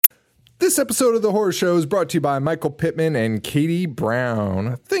This episode of The Horror Show is brought to you by Michael Pittman and Katie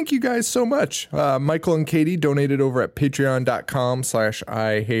Brown. Thank you guys so much. Michael and Katie donated over at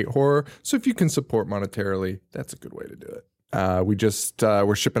patreon.com/IHateHorror. So if you can support monetarily, that's a good way to do it.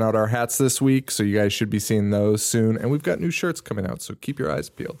 We're shipping out our hats this week, so you guys should be seeing those soon. And we've got new shirts coming out, so keep your eyes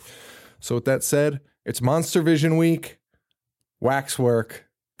peeled. So with that said, it's Monstervision week. Waxwork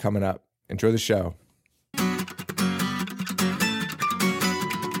coming up. Enjoy the show.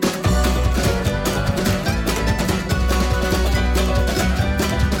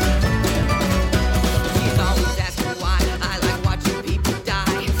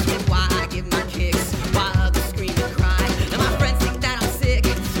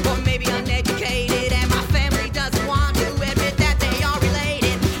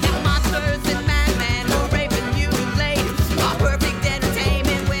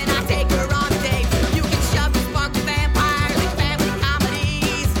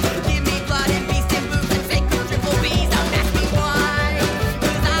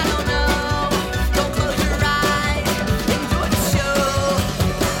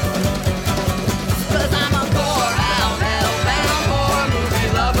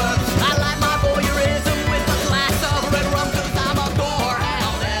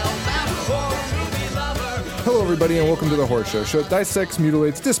 And welcome to The Horror Show. Show that dissects,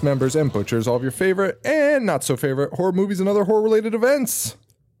 mutilates, dismembers, and butchers all of your favorite and not so favorite horror movies and other horror-related events.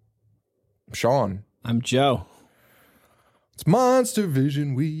 I'm Sean. I'm Joe. It's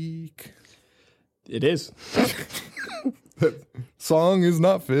Monstervision week. It is. That song is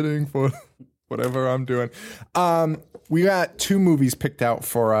not fitting for whatever I'm doing. We got two movies picked out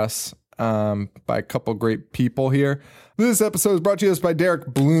for us by a couple great people here. This episode is brought to us by Derek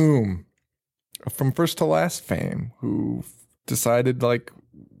Bloom from First to Last fame, who decided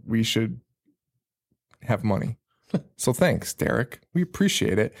we should have money. So thanks, Derek. We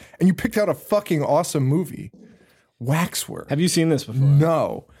appreciate it. And you picked out a fucking awesome movie, Waxwork. Have you seen this before?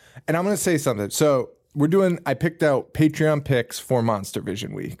 No. And I'm going to say something. So I picked out Patreon picks for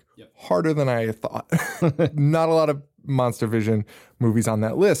Monstervision week. Yep. Harder than I thought. Not a lot of Monstervision movies on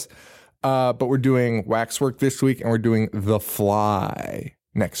that list. But we're doing Waxwork this week and we're doing The Fly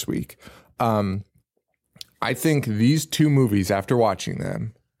next week. I think these two movies, after watching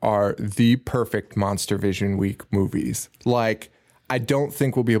them, are the perfect Monstervision week movies. I don't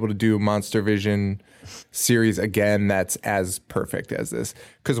think we'll be able to do Monstervision series again that's as perfect as this.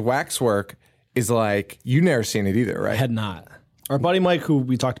 Because Waxwork is you've never seen it either, right? I had not. Our buddy Mike, who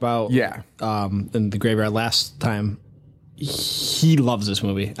we talked about in the graveyard last time, he loves this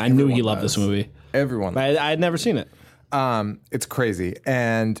movie. I knew he loved this movie. Everyone. But I had never seen it. It's crazy.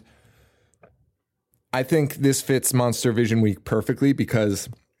 And I think this fits Monstervision week perfectly because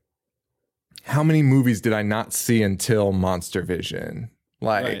how many movies did I not see until Monstervision?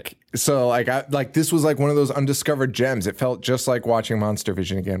 This was one of those undiscovered gems. It felt just like watching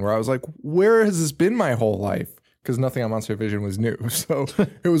Monstervision again, where I was like, where has this been my whole life? Because nothing on Monstervision was new. So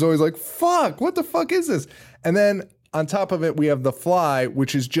it was always fuck, what the fuck is this? And then on top of it, we have The Fly,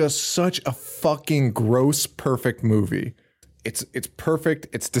 which is just such a fucking gross, perfect movie. It's perfect.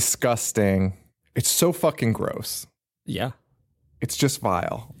 It's disgusting. It's so fucking gross. Yeah. It's just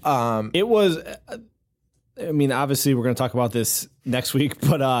vile. It was, obviously we're going to talk about this next week,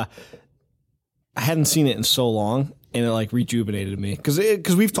 but I hadn't seen it in so long and it rejuvenated me.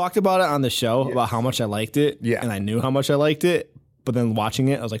 Because we've talked about it on the show about how much I liked it. Yeah. And I knew how much I liked it. But then watching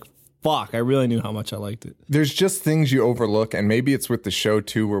it, I was like, fuck, I really knew how much I liked it. There's just things you overlook, and maybe it's with the show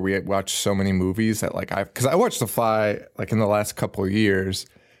too, where we watch so many movies that because I watched The Fly in the last couple of years.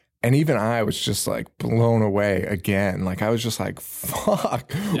 And even I was just blown away again. I was just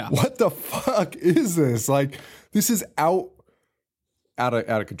fuck, What the fuck is this? This is out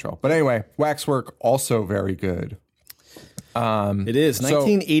of control. But anyway, Waxwork, also very good. It is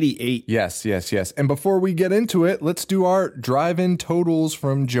 1988. Yes. And before we get into it, let's do our drive-in totals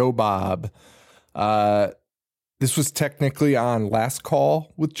from Joe Bob. This was technically on Last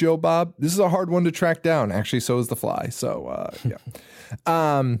Call with Joe Bob. This is a hard one to track down. Actually, so is The Fly. So, yeah.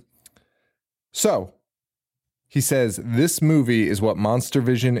 So he says, this movie is what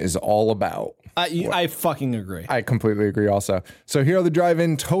Monstervision is all about. I fucking agree. I completely agree also. So here are the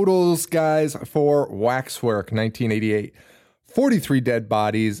drive-in totals, guys, for Waxwork 1988. 43 dead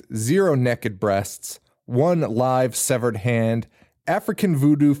bodies, 0 naked breasts, 1 live severed hand, African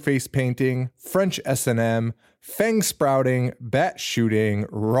voodoo face painting, French S&M, fang sprouting, bat shooting,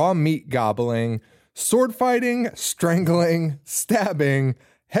 raw meat gobbling, sword fighting, strangling, stabbing,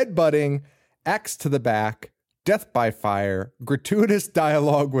 headbutting, axe to the back, death by fire, gratuitous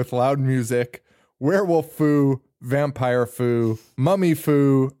dialogue with loud music, werewolf foo, vampire foo, mummy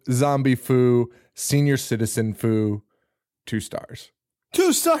foo, zombie foo, senior citizen foo, 2 stars.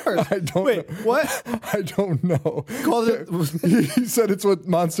 2 stars. I don't Wait, know. what? I don't know. Called it. He said it's what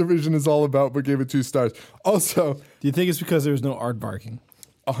Monstervision is all about, but gave it 2 stars. Also, Do you think it's because there was no aardvarking?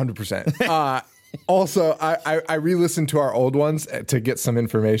 100%. Also, I re-listened to our old ones to get some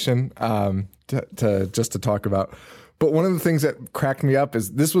information to talk about. But one of the things that cracked me up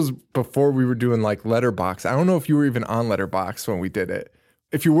is this was before we were doing like Letterboxd. I don't know if you were even on Letterboxd when we did it.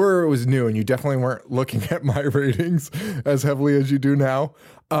 If you were, it was new, and you definitely weren't looking at my ratings as heavily as you do now.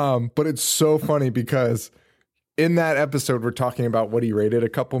 But it's so funny because in that episode, we're talking about what he rated a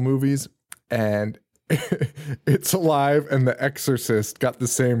couple movies, and It's Alive and The Exorcist got the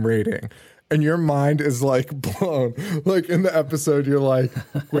same rating. And your mind is like blown. Like in the episode, you're like,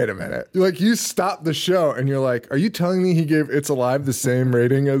 wait a minute. Like you stop the show and you're like, are you telling me he gave It's Alive the same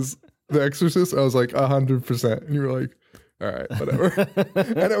rating as The Exorcist? I was like, 100%. And you were like, all right, whatever.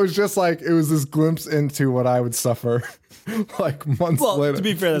 And it was just like, it was this glimpse into what I would suffer like months later. To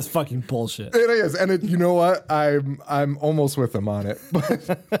be fair, that's fucking bullshit. It is. And you know what? I'm almost with him on it.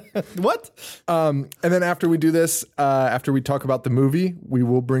 But What? and then after we do this, after we talk about the movie, we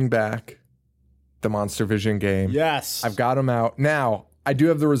will bring back the Monstervision game. Yes. I've got them out. Now, I do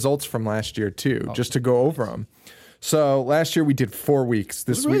have the results from last year too, just to go over them. So last year we did 4 weeks.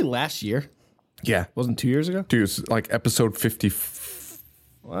 This Was it really week, last year? yeah. Wasn't 2 years ago? Dude, it's like episode 54.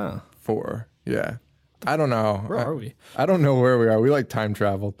 Wow. Yeah. I don't know. Where are we? I don't know where we are. We like time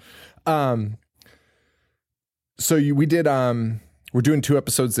traveled. So we did, we're doing 2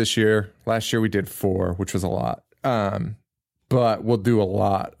 episodes this year. Last year we did 4, which was a lot. But we'll do a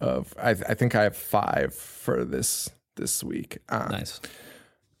lot of, I think I have 5 for this week. Nice.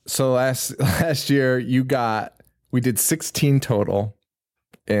 So last year we did 16 total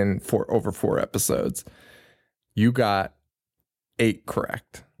in over 4 episodes. You got 8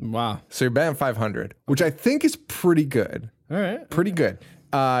 correct. Wow. So you're batting 500, which I think is pretty good. All right. Pretty good.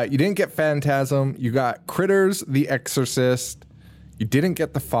 You didn't get Phantasm. You got Critters, The Exorcist. You didn't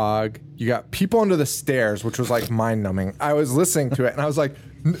get The Fog. You got People Under the Stairs, which was like mind numbing. I was listening to it and I was like,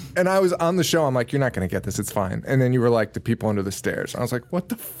 and I was on the show. I'm like, you're not going to get this. It's fine. And then you were like, The People Under the Stairs. I was like, what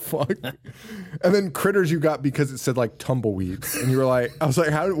the fuck? And then Critters you got because it said like tumbleweeds. And you were like, I was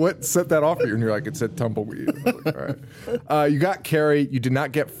like, what set that off for you? And you're like, it said tumbleweed. I was like, all right. You got Carrie. You did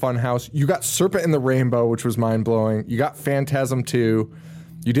not get Funhouse. You got Serpent in the Rainbow, which was mind blowing. You got Phantasm 2.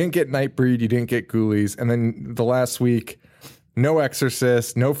 You didn't get Nightbreed. You didn't get Ghoulies. And then the last week, no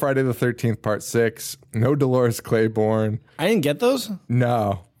Exorcist, no Friday the 13th Part 6, no Dolores Claiborne. I didn't get those?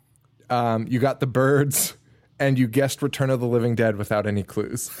 No. You got The Birds, and you guessed Return of the Living Dead without any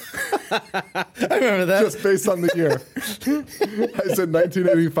clues. I remember that. Just based on the year. I said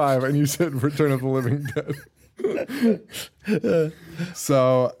 1985, and you said Return of the Living Dead.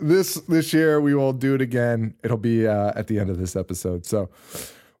 So this year, we will do it again. It'll be at the end of this episode. So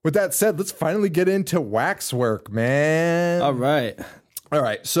with that said, let's finally get into Waxwork, man. All right. All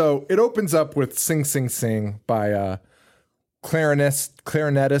right. So it opens up with Sing Sing Sing by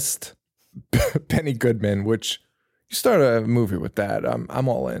clarinetist Benny Goodman, which you start a movie with that. I'm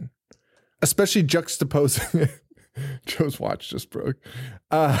all in. Especially juxtaposing it. Joe's watch just broke.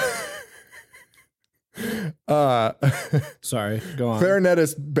 Sorry. Go on.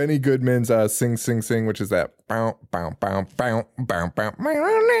 Clarinetist Benny Goodman's Sing Sing Sing, which is that bow, bow, bow, bow, bow, bow.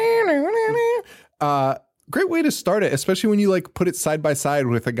 Great way to start it, especially when you like put it side by side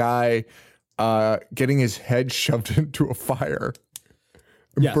with a guy getting his head shoved into a fire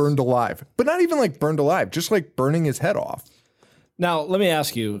and burned alive. But not even like burned alive, just like burning his head off. Now, let me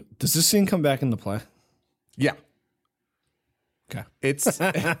ask you, does this scene come back in the play? Yeah. Okay. It's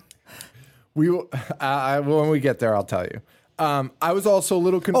we will when we get there, I'll tell you. I was also a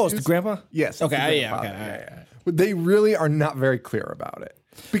little confused. Oh, it's the grandpa? Yes. it's Okay. the Yeah. grandfather. Okay. Yeah. But they really are not very clear about it.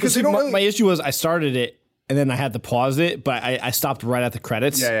 Because they See, don't my issue was I started it and then I had to pause it, but I stopped right at the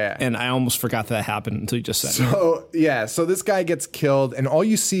credits. Yeah. And I almost forgot that happened until you just said it. So this guy gets killed, and all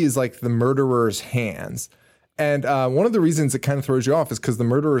you see is like the murderer's hands. And one of the reasons it kind of throws you off is because the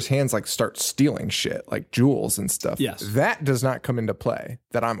murderer's hands like start stealing shit, like jewels and stuff. Yes. That does not come into play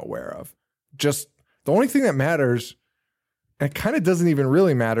that I'm aware of. Just the only thing that matters, and it kind of doesn't even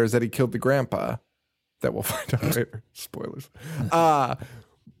really matter, is that he killed the grandpa. That we'll find out later. Spoilers.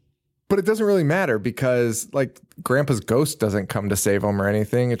 But it doesn't really matter because like grandpa's ghost doesn't come to save him or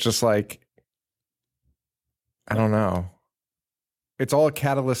anything. It's just like, I don't know. It's all a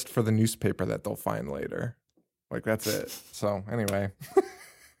catalyst for the newspaper that they'll find later. Like that's it. So anyway,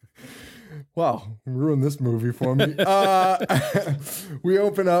 wow, ruined this movie for me. We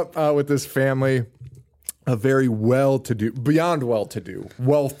open up with this family. a very well-to-do, beyond well-to-do,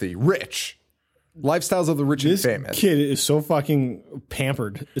 wealthy, rich. Lifestyles of the rich and famous. This kid is so fucking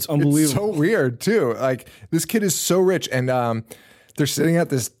pampered. It's unbelievable. It's so weird too. Like this kid is so rich, and they're sitting at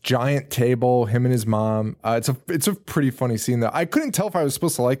this giant table. Him and his mom. It's a pretty funny scene though. I couldn't tell if I was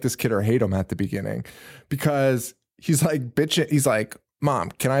supposed to like this kid or hate him at the beginning because he's like bitching. He's like,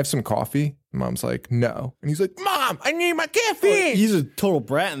 "Mom, can I have some coffee?" Mom's like, "No," and he's like, "Mom, I need my caffeine." He's a total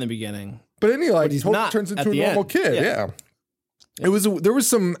brat in the beginning, but then he like he's not turns into at a the normal end. kid. Yeah. There was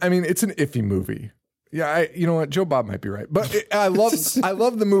some. I mean, it's an iffy movie. Yeah, you know what? Joe Bob might be right, but I love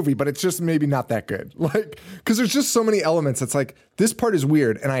the movie, but it's just maybe not that good. Like, because there's just so many elements. It's like this part is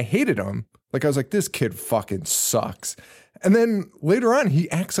weird, and I hated him. Like I was like, this kid fucking sucks. And then later on, he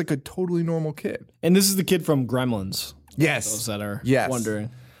acts like a totally normal kid. And this is the kid from Gremlins. Yes, Those that are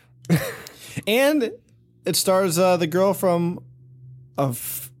wondering. And it stars the girl from a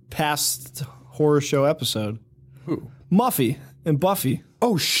past horror show episode. Who? Muffy and Buffy.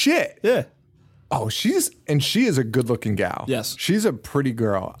 Oh shit! Yeah. Oh, she is a good looking gal. Yes. She's a pretty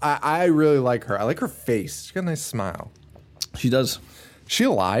girl. I really like her. I like her face. She's got a nice smile. She does. She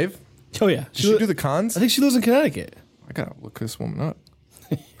alive? Oh, yeah. Did she do the cons? I think she lives in Connecticut. I gotta look this woman up.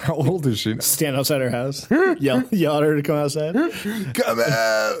 How old is she now? Stand outside her house. yell at her to come outside. Come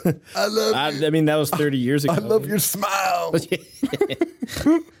out. I love you. I mean, that was 30 years ago. I love your smile.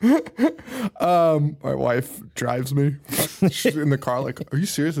 My wife drives me. She's in the car like, are you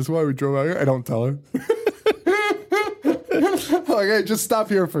serious? This is why we drove out here? I don't tell her. Like, hey, just stop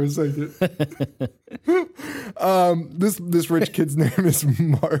here for a second. This rich kid's name is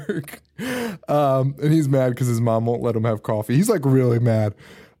Mark. And he's mad because his mom won't let him have coffee. He's like really mad.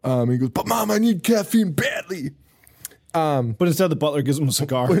 He goes, but Mom, I need caffeine badly. But instead the butler gives him a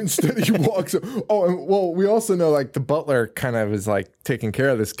cigar. But instead he walks up. Oh, and well, we also know like the butler kind of is like taking care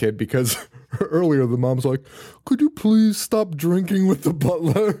of this kid because earlier the mom's like, could you please stop drinking with the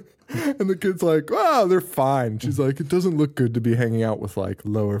butler? And the kid's like, oh, they're fine. She's like, it doesn't look good to be hanging out with like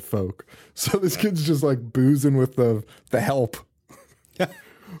lower folk. So this kid's just like boozing with the help.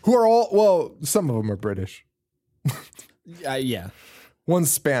 Who are all, well, some of them are British. Yeah.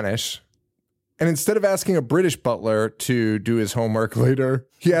 One's Spanish. And instead of asking a British butler to do his homework later,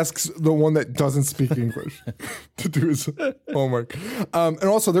 he asks the one that doesn't speak English to do his homework. And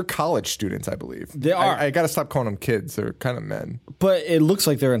also, they're college students, I believe. They are. I got to stop calling them kids. They're kind of men. But it looks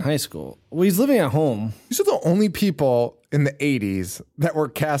like they're in high school. Well, he's living at home. These are the only people in the 80s that were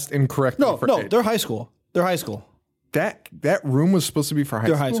cast incorrectly. No, they're high school. They're high school. That room was supposed to be for high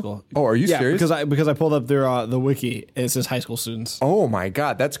school? They're high school. Oh, are you serious? Because I pulled up their the wiki. And it says high school students. Oh my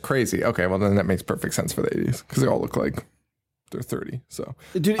God, that's crazy. Okay, well then that makes perfect sense for the 80s because they all look like they're 30. So,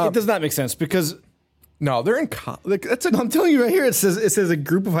 dude, it does not make sense because no, they're in college. Like, I'm telling you right here. It says a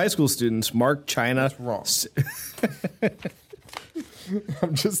group of high school students. Mark, China. That's wrong.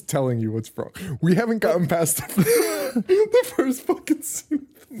 I'm just telling you what's wrong. We haven't gotten past the first fucking scene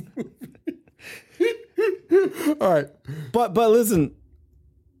of the movie. All right, but listen.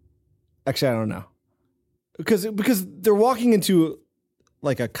 Actually, I don't know because they're walking into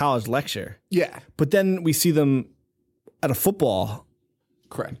like a college lecture. Yeah, but then we see them at a football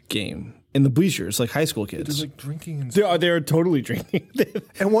game in the bleachers, like high school kids. They're like drinking. They're totally drinking,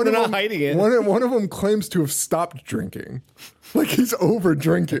 and they're not hiding it. One of them claims to have stopped drinking, like he's over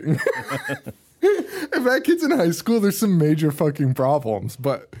drinking. If that kid's in high school, there's some major fucking problems.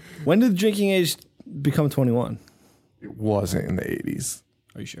 But when did the drinking age become 21? It wasn't in the 80s.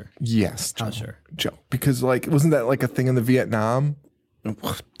 Are you sure? Yes, Joe. How sure? Joe, because like wasn't that like a thing in the Vietnam?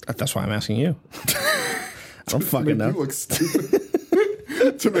 That's why I'm asking you. I don't fucking know. You look stupid.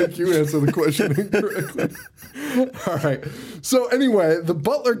 To make you answer the question incorrectly. All right. So anyway, the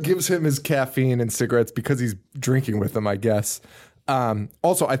butler gives him his caffeine and cigarettes because he's drinking with them, I guess.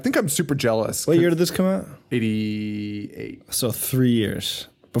 Also, I think I'm super jealous. What year did this come out? 88. So 3 years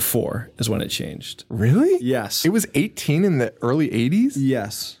before is when it changed. Really? Yes. It was 18 in the early 80s?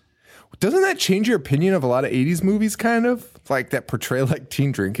 Yes. Doesn't that change your opinion of a lot of 80s movies, kind of? Like that portray like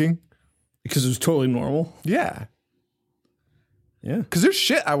teen drinking? Because it was totally normal? Yeah. Yeah. Because there's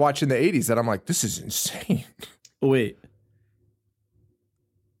shit I watch in the 80s that I'm like, this is insane. Oh, wait.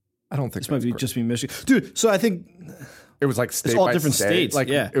 I don't think this might be just me Michigan. Dude, so I think it was like state it's all by different state. states. Like,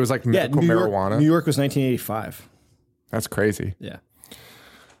 yeah. It was like medical marijuana. New York was 1985. That's crazy. Yeah.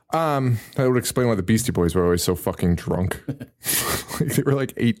 That would explain why the Beastie Boys were always so fucking drunk. Like, they were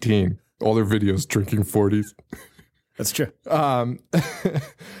like 18. All their videos drinking 40s. That's true.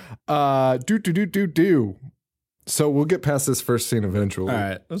 Do. So we'll get past this first scene eventually. All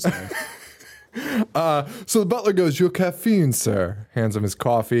right. I'm sorry. So the butler goes, your caffeine, sir. Hands him his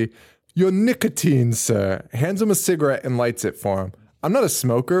coffee. Your nicotine, sir. Hands him a cigarette and lights it for him. I'm not a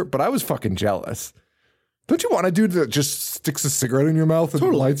smoker, but I was fucking jealous. Don't you want a dude that just sticks a cigarette in your mouth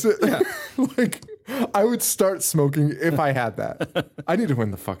and lights it? Yeah. Like, I would start smoking if I had that. I need to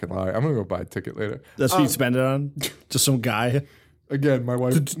win the fucking lottery. I'm going to go buy a ticket later. That's what you spend it on? Just some guy? Again, my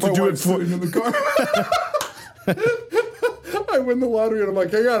wife to do it for sitting in the car. I win the lottery and I'm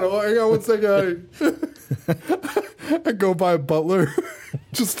like, hang on 1 second. I go buy a butler,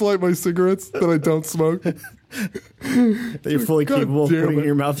 just light my cigarettes that I don't smoke. That you're fully capable of putting in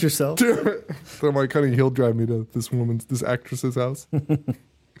your mouth yourself? Damn it. So I'm like, honey, he'll drive me to this actress's house.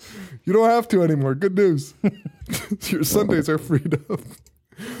 You don't have to anymore. Good news. Your Sundays are freed up.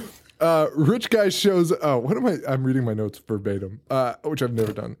 Rich guy shows. I'm reading my notes verbatim, which I've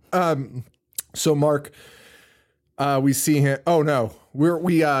never done. So Mark, we see him. Oh no,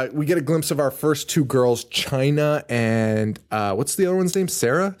 we get a glimpse of our first two girls, China and what's the other one's name?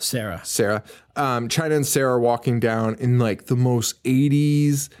 Sarah. China and Sarah are walking down in like the most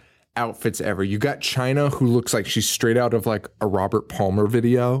 80s outfits ever. You got China, who looks like she's straight out of like a Robert Palmer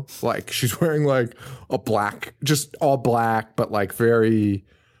video. Like she's wearing like just all black, but like very,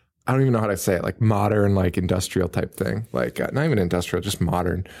 I don't even know how to say it, like modern, like industrial type thing. Like not even industrial, just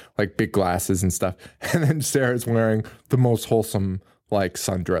modern, like big glasses and stuff. And then Sarah's wearing the most wholesome like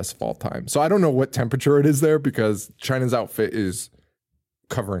sundress of all time. So I don't know what temperature it is there because China's outfit is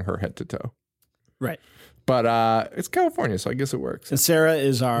covering her head to toe. Right. But it's California, so I guess it works. And Sarah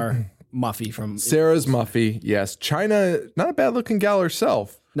is our Muffy from... Sarah's Muffy, yes. China, not a bad-looking gal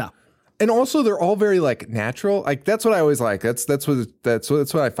herself. No. And also, they're all very, like, natural. Like, that's what I always like. That's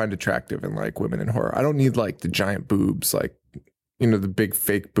what I find attractive in, like, women in horror. I don't need, like, the giant boobs, like, you know, the big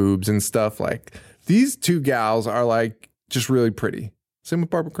fake boobs and stuff. Like, these two gals are, like, just really pretty. Same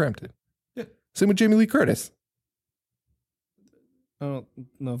with Barbara Crampton. Yeah. Same with Jamie Lee Curtis. I don't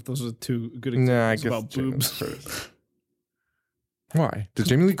know if those are two good examples about boobs. Why? Does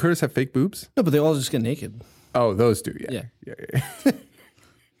Jamie Lee Curtis have fake boobs? No, but they all just get naked. Oh, those do, yeah.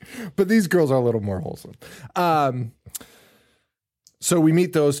 But these girls are a little more wholesome. So we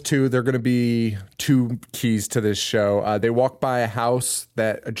meet those two. They're going to be two keys to this show. They walk by a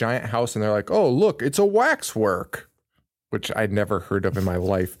giant house, and they're like, oh, look, it's a Waxwork, which I'd never heard of in my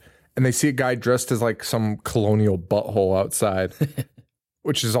life. And they see a guy dressed as like some colonial butthole outside,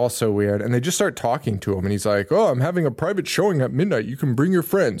 which is also weird. And they just start talking to him. And he's like, oh, I'm having a private showing at midnight. You can bring your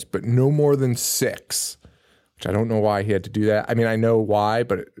friends, but no more than 6, which I don't know why he had to do that. I mean, I know why,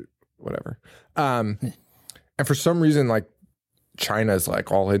 but whatever. And for some reason, like China's like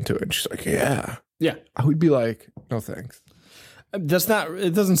all into it. And she's like, yeah. Yeah. I would be like, no, thanks. It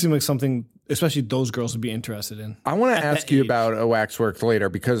doesn't seem like something, especially those girls would be interested in. I want to ask you about a Waxwork later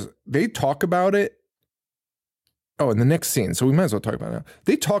because they talk about it. Oh, in the next scene. So we might as well talk about it now.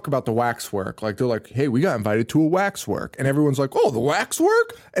 They talk about the Waxwork. Like they're like, hey, we got invited to a Waxwork. And everyone's like, oh, the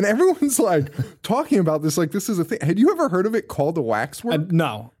Waxwork? And everyone's like talking about this like this is a thing. Had you ever heard of it called the Waxwork?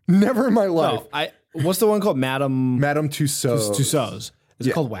 No. Never in my life. No. What's the one called? Madame Tussauds. Is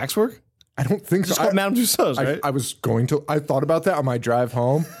it called Waxwork? I don't think so. It's called Madame Tussauds, right? I thought about that on my drive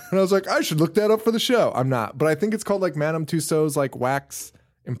home and I was like, I should look that up for the show. I'm not, but I think it's called like Madame Tussauds, like Wax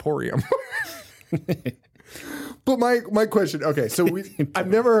Emporium. But my question, okay, so I've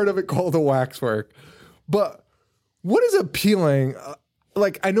never heard of it called a Waxwork, but what is appealing?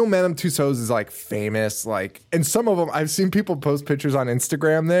 Like, I know Madame Tussauds is like famous, like, and some of them, I've seen people post pictures on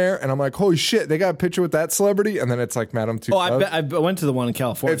Instagram there, and I'm like, holy shit, they got a picture with that celebrity, and then it's like Madame Tussauds. I went to the one in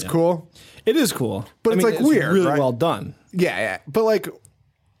California. It's cool. It is cool, but it's like weird, really right? well done. Yeah, but like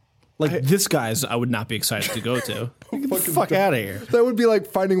this guy's, I would not be excited to go to. Get the fuck out of here. That would be like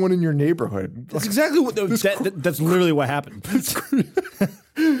finding one in your neighborhood. That's exactly what. That's literally what happened.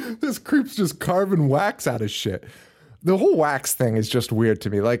 This creep's just carving wax out of shit. The whole wax thing is just weird to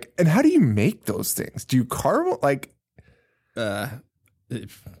me. Like, and how do you make those things? Do you carve them? Like, I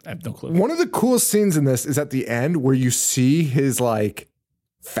have no clue. One of the coolest scenes in this is at the end where you see his like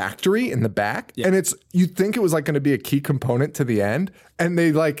factory in the back, and you'd think it was like going to be a key component to the end, and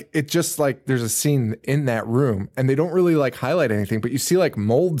they like it just like there's a scene in that room, and they don't really like highlight anything, but you see like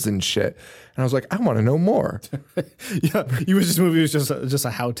molds and shit, and I was like, I want to know more. Yeah, you wish this movie was just a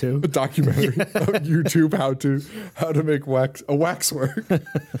how-to, a documentary, of YouTube how to make waxwork.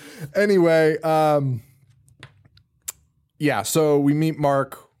 Anyway, yeah. So we meet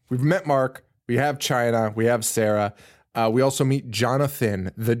Mark. We've met Mark. We have China. We have Sarah. We also meet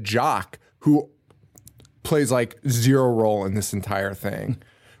Jonathan, the jock, who plays like zero role in this entire thing,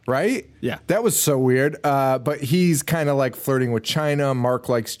 right? Yeah. That was so weird. But he's kind of like flirting with China. Mark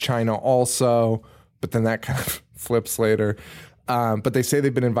likes China also, but then that kind of flips later. But they say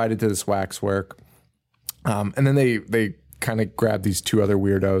they've been invited to this Waxwork. And then they kind of grab these two other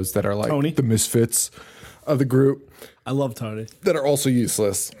weirdos that are like Tony. the misfits of the group. I love Tony. That are also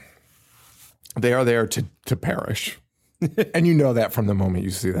useless. They are there to perish. And you know that from the moment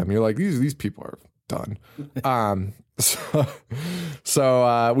you see them. You're like, these people are done.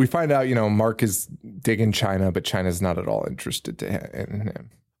 So we find out, Mark is digging China, but China's not at all interested in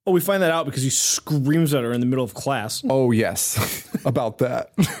him. Oh, we find that out because he screams at her in the middle of class. Oh, yes. About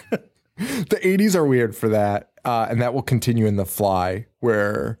that. The 80s are weird for that. And that will continue in The Fly,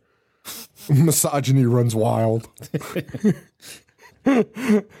 where misogyny runs wild. Well,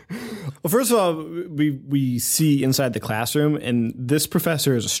 first of all, we see inside the classroom, and this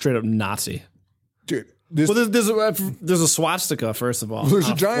professor is a straight up Nazi. Dude. There's a swastika, first of all. There's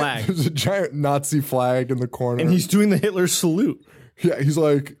a giant Nazi flag in the corner. And he's doing the Hitler salute. Yeah, he's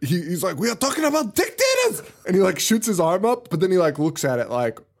like, we are talking about dictators! And he like shoots his arm up, but then he like looks at it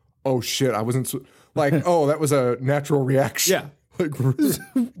like, oh shit, I wasn't, oh, that was a natural reaction. Yeah. Like,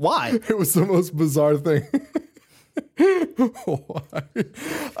 why? It was the most bizarre thing. Why? It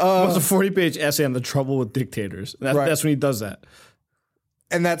was a 40-page essay on the trouble with dictators. That's when he does that.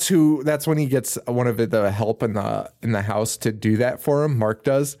 And that's when he gets one of the help in the house to do that for him. Mark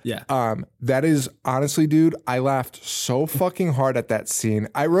does. Yeah. That is honestly, dude, I laughed so fucking hard at that scene.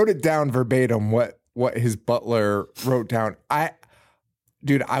 I wrote it down verbatim what his butler wrote down.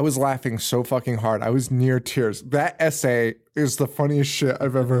 Dude, I was laughing so fucking hard. I was near tears. That essay is the funniest shit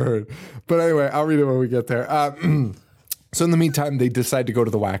I've ever heard. But anyway, I'll read it when we get there. So in the meantime, they decide to go to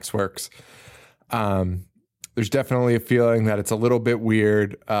the Waxworks. There's definitely a feeling that it's a little bit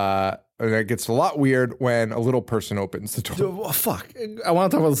weird. And it gets a lot weird when a little person opens the door. Oh, fuck. I want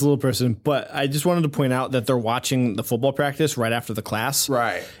to talk about this little person, but I just wanted to point out that they're watching the football practice right after the class.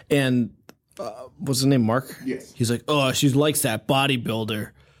 Right. And what's his name, Mark? Yes. He's like, oh, she likes that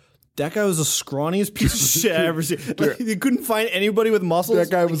bodybuilder. That guy was the scrawniest piece of shit I ever seen. Like, you couldn't find anybody with muscles.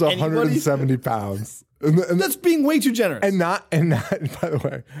 That guy was 170 pounds. And that's being way too generous. And not, by the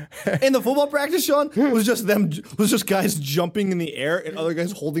way. In the football practice, Sean, was just guys jumping in the air and other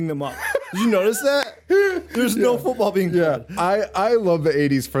guys holding them up. Did you notice that? There's no football being played. I love the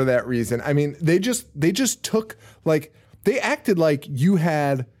 80s for that reason. I mean, they just took, like, they acted like you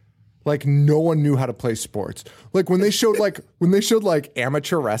had, like, no one knew how to play sports. Like when they showed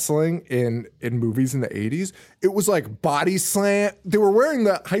amateur wrestling in movies in the 80s, it was like body slam. They were wearing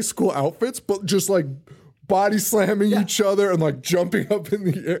the high school outfits, but just like body slamming each other and like jumping up in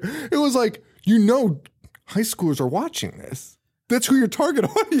the air. It was like, high schoolers are watching this. That's who your target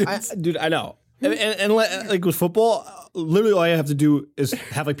audience. Dude, I know. And like with football, literally all you have to do is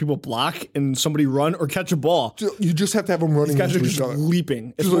have like people block and somebody run or catch a ball. You just have to have them running. These guys are just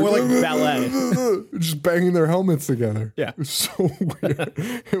leaping. It's more like ballet. Just banging their helmets together. Yeah. It was so weird.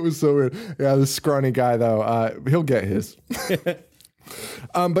 It was so weird. Yeah, this scrawny guy, though, he'll get his.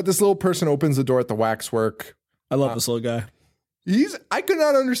 But this little person opens the door at the Waxwork. I love this little guy. I could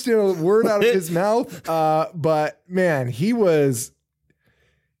not understand a word out of his mouth, but man, he was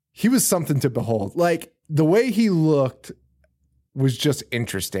something to behold. Like, the way he looked was just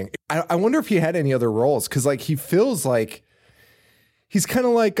interesting. I wonder if he had any other roles, because like he feels like he's kind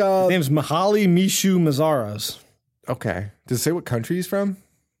of like his name's Mihaly Mishu Mazaras. Okay. Does it say what country he's from?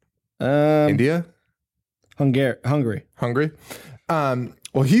 India? Hungary.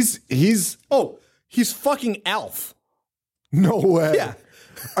 Well, he's fucking Alf. No way. Yeah.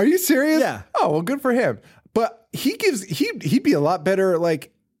 Are you serious? Yeah. Oh, well, good for him. But he'd be a lot better,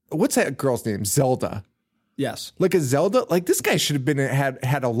 like, what's that girl's name? Zelda. Yes. Like a Zelda? Like, this guy should have been had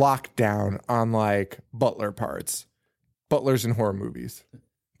a lockdown on, like, butler parts. Butlers in horror movies.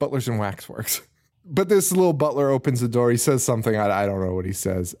 Butlers in Waxworks. But this little butler opens the door. He says something. I don't know what he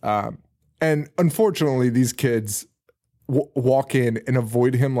says. And unfortunately, these kids walk in and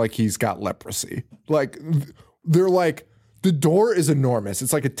avoid him like he's got leprosy. Like, they're like, the door is enormous.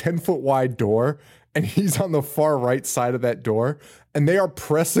 It's like a 10-foot wide door. And he's on the far right side of that door, and they are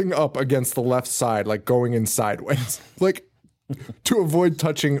pressing up against the left side, like going in sideways, like to avoid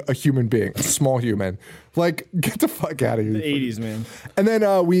touching a human being, a small human. Like, get the fuck out of here. The 80s, man. And then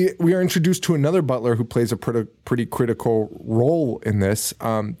we are introduced to another butler who plays a pretty critical role in this,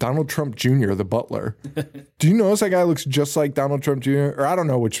 Donald Trump Jr., the butler. Do you notice that guy looks just like Donald Trump Jr.? Or I don't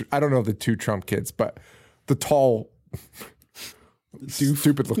know the two Trump kids, but the tall...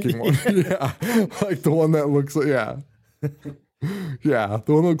 stupid looking one. Yeah. Like the one that looks like, yeah. Yeah.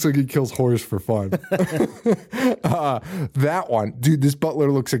 The one that looks like he kills whores for fun. That one. Dude, this butler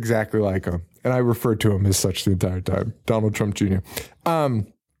looks exactly like him. And I referred to him as such the entire time. Donald Trump Jr.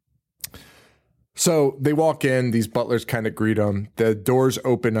 So they walk in, these butlers kind of greet them. The doors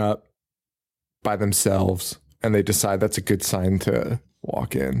open up by themselves, and they decide that's a good sign to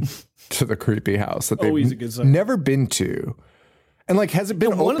walk in to the creepy house that Always a good sign. never been to. And like, has it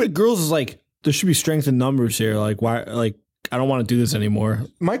been open? One of the girls is like, there should be strength in numbers here. Like, why? Like, I don't want to do this anymore.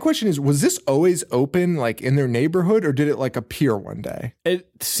 My question is, was this always open like in their neighborhood, or did it like appear one day? It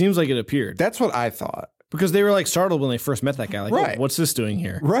seems like it appeared. That's what I thought. Because they were like startled when they first met that guy. Like, Right. oh, what's this doing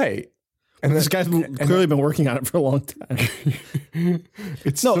here? Right. And this guy's clearly been working on it for a long time.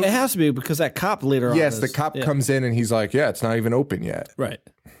 It has to be because that cop later on. Yes, the cop comes in and he's like, yeah, it's not even open yet. Right.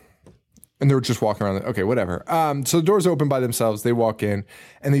 And they were just walking around. Okay, whatever. So the doors open by themselves. They walk in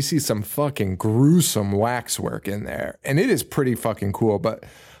and they see some fucking gruesome waxwork in there. And it is pretty fucking cool. But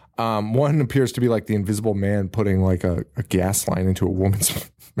one appears to be like the Invisible Man putting like a gas line into a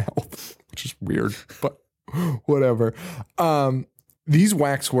woman's mouth, which is weird, but whatever. These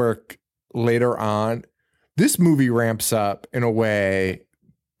waxwork later on, this movie ramps up in a way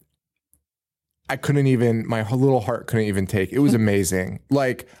I couldn't even, my little heart couldn't even take. It was amazing.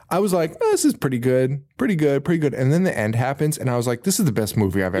 Like, I was like, oh, this is pretty good. And then the end happens, and I was like, this is the best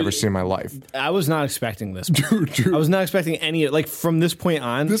movie I've ever seen in my life. I was not expecting this. Dude. I was not expecting any, like, from this point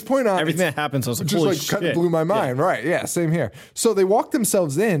on, everything that happens, I was like, just holy like shit. kind of blew my mind. Yeah. Right. Yeah, same here. So they walk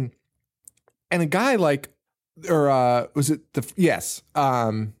themselves in, and a guy like, or was it yes,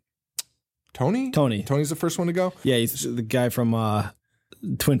 Tony? Tony's the first one to go? Yeah, he's the guy from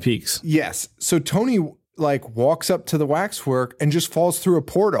Twin Peaks. Yes. So Tony like walks up to the waxwork and just falls through a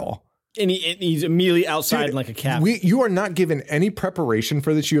portal. And he's immediately outside in like a cabin. You are not given any preparation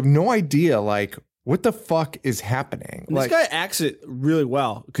for this. You have no idea like what the fuck is happening. And this guy acts it really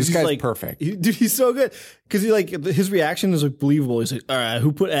well. This guy's like, perfect. Dude, he's so good. Because he like his reaction is like believable. He's like, all right,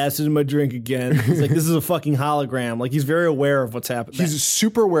 who put acid in my drink again? He's like, this is a fucking hologram. Like he's very aware of what's happening. He's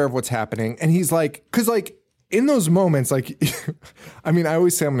super aware of what's happening. And he's like, because like in those moments, like, I mean, I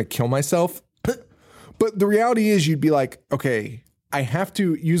always say I'm going to kill myself. But the reality is you'd be like, okay, I have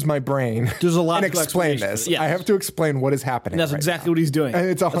to use my brain. There's a lot and explain this. Yeah. I have to explain what is happening. And that's exactly what he's doing.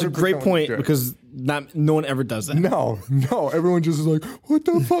 And that's a great point because no one ever does that. No. Everyone just is like, what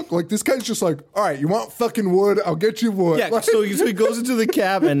the fuck? Like this guy's just like, all right, you want fucking wood? I'll get you wood. Yeah. Like, so he goes into the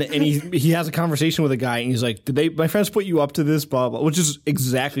cabin and he has a conversation with a guy and he's like, my friends put you up to this? Blah, blah, which is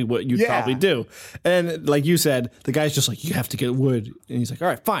exactly what you'd probably do. And like you said, the guy's just like, you have to get wood. And he's like, all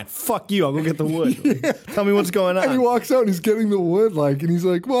right, fine. Fuck you. I'll go get the wood. Like, tell me what's going on. And he walks out and he's getting the wood, like, and he's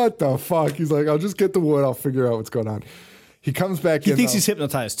like, what the fuck? He's like, I'll just get the wood. I'll figure out what's going on. He comes back in. He thinks he's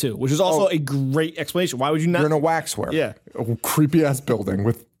hypnotized too, which is also a great explanation. Why would you not? You're in a waxwork. Yeah. A creepy ass building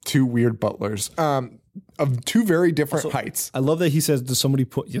with two weird butlers of two very different heights. I love that he says, does somebody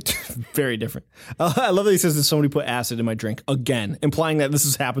put, very different. I love that he says, does somebody put acid in my drink again, implying that this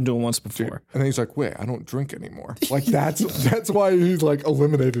has happened to him once before. Dude. And then he's like, wait, I don't drink anymore. Like that's why he's like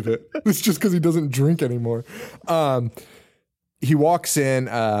eliminated it. It's just because he doesn't drink anymore. He walks in,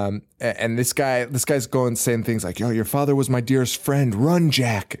 and this guy's going saying things like, yo, your father was my dearest friend. Run,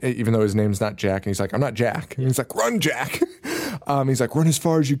 Jack. Even though his name's not Jack. And he's like, I'm not Jack. And he's like, run, Jack. He's like, run as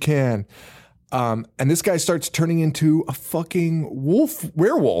far as you can. And this guy starts turning into a fucking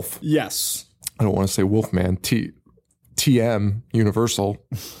werewolf. Yes. I don't want to say Wolfman. TM, Universal.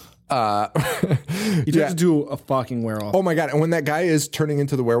 He turns into a fucking werewolf. Oh my God. And when that guy is turning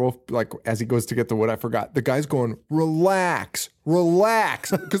into the werewolf, like as he goes to get the wood, I forgot, the guy's going, relax.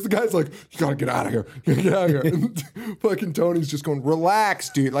 Because the guy's like, you gotta get out of here. And fucking Tony's just going, relax,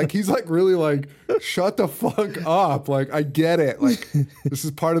 dude. Like he's like really like, shut the fuck up. Like, I get it. Like, this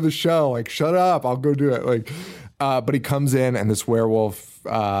is part of the show. Like, shut up. I'll go do it. Like, but he comes in and this werewolf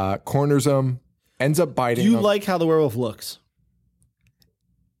corners him, ends up biting him. Do you like how the werewolf looks?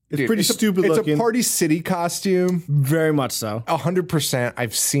 It's pretty stupid looking. It's a Party City costume. Very much so. 100%.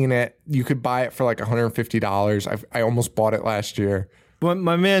 I've seen it. You could buy it for like $150. I almost bought it last year.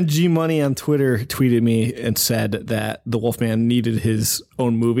 My man G Money on Twitter tweeted me and said that the Wolfman needed his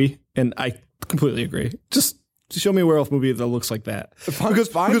own movie. And I completely agree. Just show me a werewolf movie that looks like that. I'm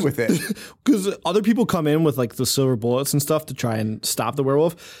fine with it. Because other people come in with like the silver bullets and stuff to try and stop the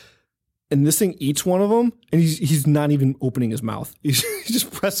werewolf. And this thing eats one of them, and he's not even opening his mouth. He's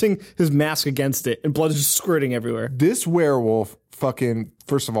just pressing his mask against it, and blood is just squirting everywhere. This werewolf fucking,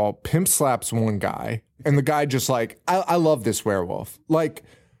 first of all, pimp slaps one guy, and the guy just like, I love this werewolf. Like,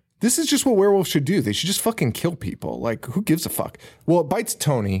 this is just what werewolves should do. They should just fucking kill people. Like, who gives a fuck? Well, it bites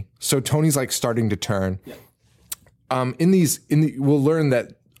Tony, so Tony's like starting to turn. Yeah. We'll learn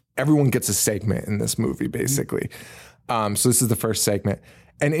that everyone gets a segment in this movie, basically. So this is the first segment.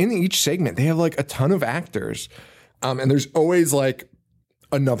 And in each segment, they have like a ton of actors. And there's always like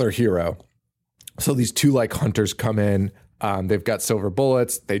another hero. So these two like hunters come in. They've got silver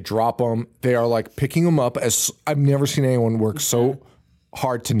bullets. They drop them. They are like picking them up. As I've never seen anyone work so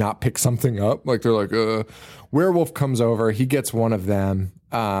hard to not pick something up. Like they're like, werewolf comes over. He gets one of them.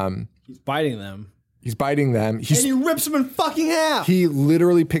 He's biting them. And he rips him in fucking half. He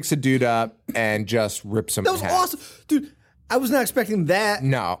literally picks a dude up and just rips him in half. That was awesome. Dude, I was not expecting that.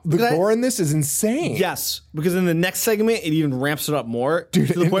 No. The gore in this is insane. Yes. Because in the next segment, it even ramps it up more. Dude,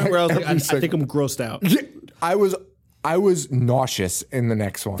 to the point where I was like, I think I'm grossed out. Yeah, I was nauseous in the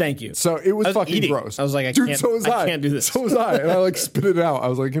next one. Thank you. So it was fucking gross. I was like, I can't do this. So was I. And I like spit it out. I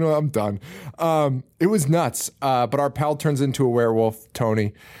was like, you know what? I'm done. It was nuts. But our pal turns into a werewolf,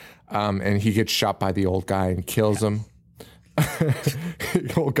 Tony. And he gets shot by the old guy and kills him.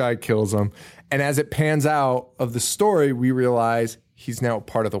 The old guy kills him. And as it pans out of the story, we realize he's now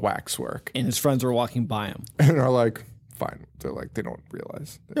part of the Waxwork. And his friends are walking by him. And are like, fine. They're like, they don't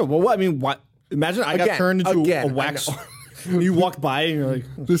realize. Yeah, well, what? I mean, what? Imagine I got turned into a wax. You walk by and you're like...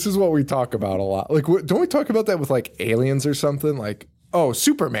 This is what we talk about a lot. Like, don't we talk about that with like aliens or something? Like, oh,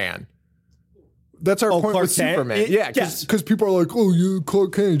 Superman. That's our point Clark with Kent? Superman. Yeah, because people are like, oh, yeah,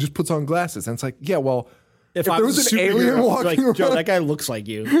 Clark Kent, he just puts on glasses. And it's like, yeah, well, if there was an alien walking around... Joe, that guy looks like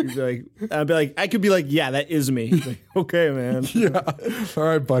you. I'd be like, I could be like, yeah, that is me. Like, okay, man. Yeah. All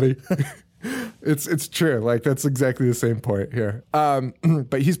right, buddy. It's true. Like, that's exactly the same point here.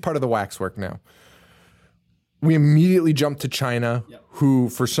 But he's part of the Waxwork now. We immediately jump to China, who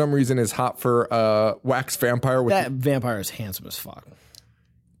for some reason is hot for a wax vampire. That vampire is handsome as fuck.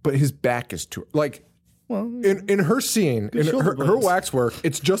 But his back is too... Like, in her scene, in her waxwork,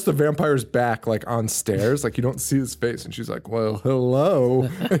 it's just the vampire's back, like, on stairs. Like, you don't see his face. And she's like, well, hello.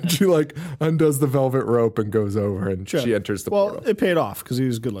 And she, like, undoes the velvet rope and goes over, and she enters the portal. Well, it paid off, because he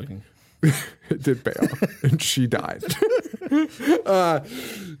was good looking. It did pay off. And she died.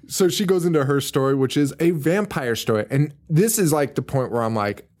 So she goes into her story, which is a vampire story. And this is, like, the point where I'm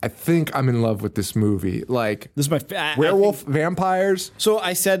like, I think I'm in love with this movie. Like, this is my werewolf vampires. So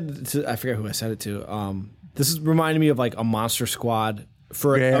I said to, I forget who I said it to. This is reminding me of like a Monster Squad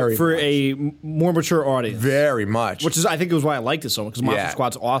for a more mature audience. Very much. Which is, I think, it was why I liked it so much, because Monster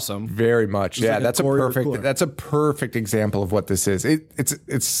Squad's awesome. Very much. Yeah, like that's a perfect example of what this is.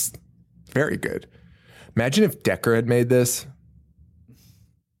 It's very good. Imagine if Decker had made this.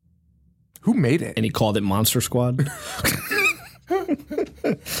 Who made it? And he called it Monster Squad.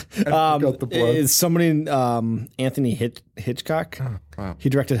 It's somebody, Anthony Hitchcock. Oh, wow. He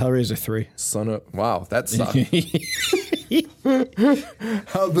directed Hellraiser 3. Wow, that sucked.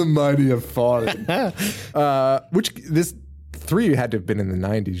 How the mighty have fallen. This 3 had to have been in the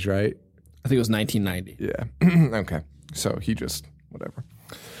 90s, right? I think it was 1990. Yeah. Okay. So he just, whatever.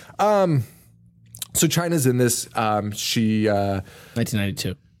 So China's in this.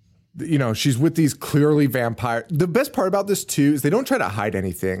 1992. You know, she's with these clearly vampire. The best part about this, too, is they don't try to hide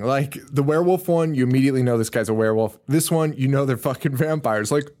anything. Like, the werewolf one, you immediately know this guy's a werewolf. This one, you know they're fucking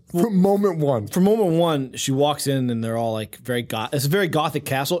vampires. Like, from moment one. From moment one, she walks in and they're all like very it's a very gothic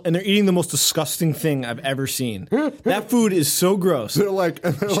castle, and they're eating the most disgusting thing I've ever seen. That food is so gross. She's like,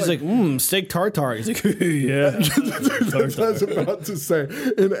 steak tartare. He's like, yeah. That's what I was about to say.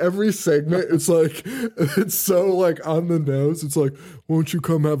 In every segment, it's like, it's so like on the nose. It's like, won't you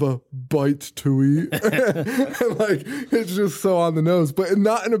come have a bite to eat? And like, it's just so on the nose, but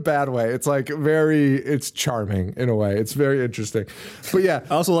not in a bad way. It's like it's charming in a way. It's very interesting. But yeah.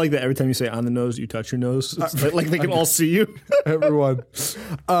 I also like that every time you say on the nose, you touch your nose. It's like they can all see you. Everyone.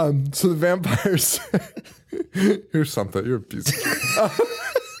 So the vampires. Here's something. You're a piece of shit.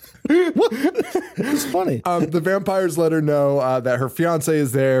 What? It's funny. The vampires let her know that her fiance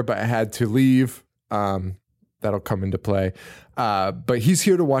is there, but had to leave. That'll come into play. But he's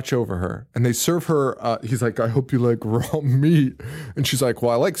here to watch over her. And they serve her. He's like, I hope you like raw meat. And she's like,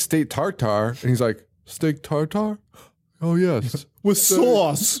 well, I like steak tartare. And he's like, steak tartare? Oh, yes. With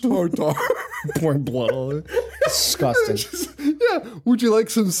sauce. Tartare. Pouring blood all over. Disgusting. Yeah. Would you like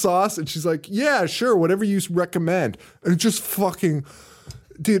some sauce? And she's like, yeah, sure. Whatever you recommend. And it's just fucking...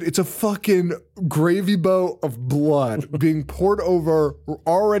 Dude, it's a fucking gravy boat of blood being poured over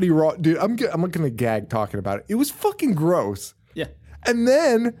already raw. Dude, I'm not going to gag talking about it. It was fucking gross. Yeah. And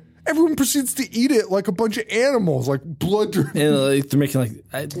then everyone proceeds to eat it like a bunch of animals, like blood. And like, they're making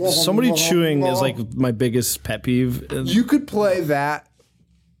like somebody chewing is like my biggest pet peeve. You could play that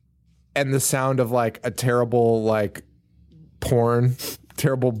and the sound of like a terrible like porn,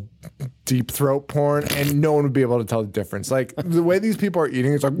 terrible deep throat porn, and no one would be able to tell the difference. Like the way these people are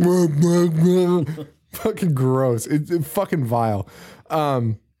eating, it's like fucking gross. It's fucking vile.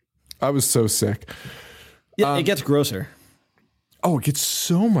 I was so sick. Yeah, it gets grosser. Oh, it gets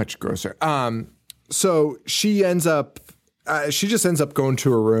so much grosser. So she just ends up going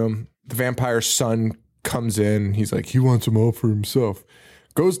to her room. The vampire's son comes in. He's like, he wants him all for himself.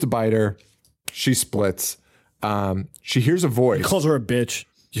 Goes to bite her. She splits. She hears a voice. He calls her a bitch.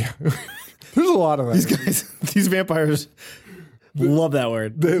 Yeah. There's a lot of that. These vampires love that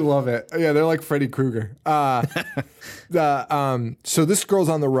word. They love it. Yeah, they're like Freddy Krueger. So this girl's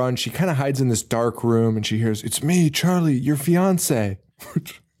on the run. She kind of hides in this dark room and she hears, "It's me, Charlie, your fiance."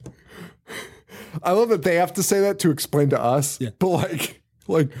 I love that they have to say that to explain to us. Yeah. But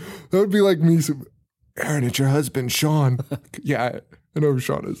like that would be like me. Aaron, it's your husband, Sean. Yeah, I know who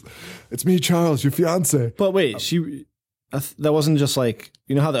Sean is. It's me, Charles, your fiance. But wait, that wasn't just like,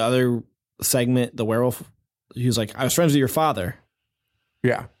 you know how the other segment, the werewolf, he was like, I was friends with your father.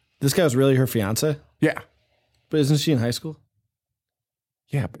 Yeah. This guy was really her fiance? Yeah. But isn't she in high school?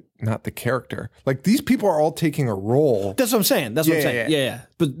 Yeah, but not the character. Like, these people are all taking a role. That's what I'm saying. That's what I'm saying. Yeah.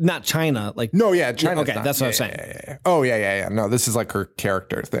 But not China. Like, no, yeah, China. Okay, that's what I'm saying. Yeah. Oh, yeah. No, this is like her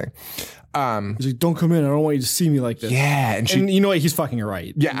character thing. He's like, don't come in. I don't want you to see me like this. Yeah. And you know what? He's fucking her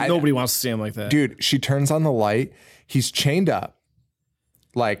right. Yeah. Nobody wants to see him like that. Dude, she turns on the light. He's chained up,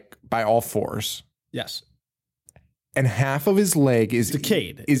 like, by all fours. Yes. And half of his leg is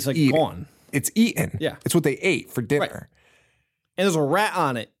decayed. It's like eaten. Gone. It's eaten. Yeah. It's what they ate for dinner. Right. And there's a rat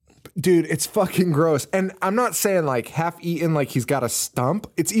on it. Dude, it's fucking gross. And I'm not saying like half eaten, like he's got a stump.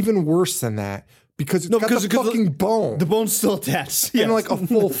 It's even worse than that because it's got the fucking bone. The bone's still attached. And like a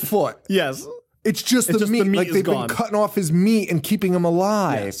full foot. Yes. It's just the meat. Like they've been cutting off his meat and keeping him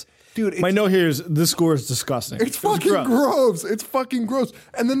alive. Yes. Dude, my note here is this gore is disgusting. It's fucking gross. It's fucking gross.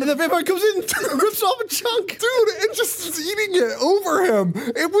 And then the vampire comes in and rips off a chunk. Dude, and just eating it over him.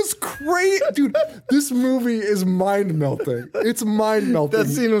 It was great. Dude, this movie is mind-melting. It's mind-melting. That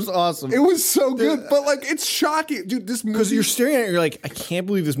scene was awesome. It was so good, but like it's shocking. Dude, this movie... Because you're staring at it, you're like, I can't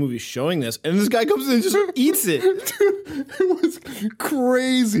believe this movie's showing this. And this guy comes in and just eats it. Dude, it was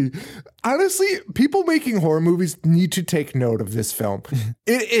crazy. Honestly, people making horror movies need to take note of this film.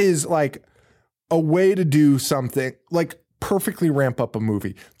 It is like a way to do something, like perfectly ramp up a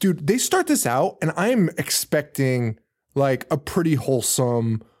movie. Dude, they start this out and I'm expecting like a pretty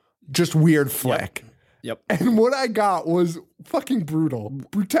wholesome, just weird flick. Yep. And what I got was fucking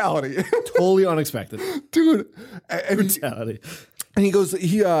brutality. Totally unexpected. Dude. Brutality. And he goes,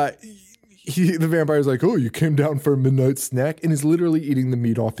 the vampire's like, "Oh, you came down for a midnight snack," and is literally eating the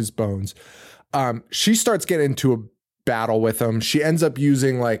meat off his bones. She starts getting into a battle with him. She ends up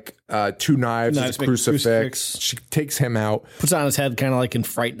using like 2 knives as a crucifix. She takes him out. Puts it on his head kind of like in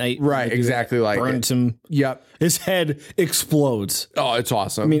Fright Night. Right, exactly like burns him. Yep. His head explodes. Oh, it's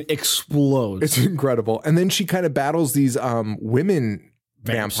awesome. I mean, explodes. It's incredible. And then she kind of battles these women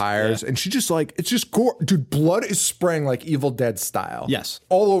vampires, and she just like, it's just gore. Dude, blood is spraying like Evil Dead style. Yes.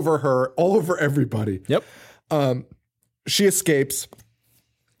 All over her, all over everybody. Yep. She escapes,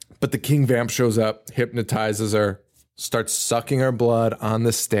 but the king vamp shows up, hypnotizes her, starts sucking her blood on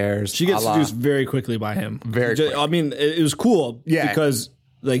the stairs. She gets seduced very quickly by him. Very quickly. I mean, it was cool. Yeah. Because,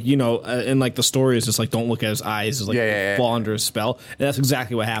 like, you know, and like the story is just like, don't look at his eyes. It's like, fall under his spell. And that's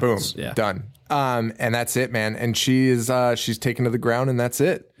exactly what happens. Boom. Yeah. Done. And that's it, man. And she's taken to the ground and that's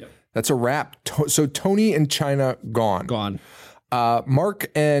it. Yep. That's a wrap. So Tony and China gone. Gone. Mark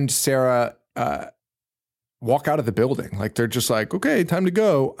and Sarah, walk out of the building. Like they're just like, okay, time to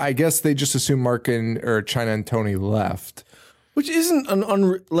go. I guess they just assume or China and Tony left. Which isn't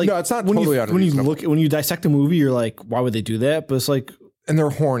like no, it's not totally unreasonable. When you dissect a movie, you're like, why would they do that? But it's like, and they're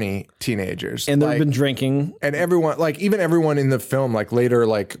horny teenagers, and they've been drinking, and everyone, like even everyone in the film, like later,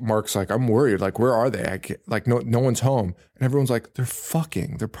 like Mark's like, I'm worried, like where are they? Like no one's home, and everyone's like, they're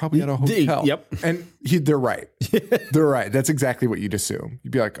fucking. They're probably at a hotel. Yep, and they're right. They're right. That's exactly what you'd assume.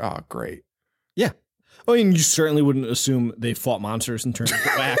 You'd be like, oh, great. Yeah. I mean, you certainly wouldn't assume they fought monsters and turned into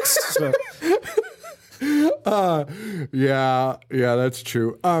wax. So. Yeah, that's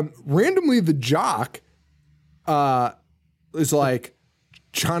true. Randomly, the jock is like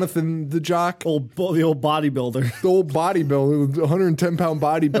Jonathan the jock. The old bodybuilder. The old bodybuilder, the 110-pound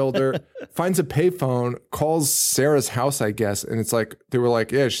bodybuilder, finds a payphone, calls Sarah's house, I guess, and it's like, they were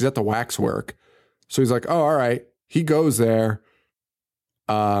like, yeah, she's at the Waxwork. So he's like, oh, all right. He goes there.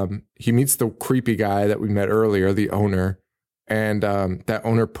 He meets the creepy guy that we met earlier, the owner, and that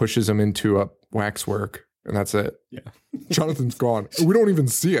owner pushes him into a Waxwork, and that's it. Yeah. Jonathan's gone. We don't even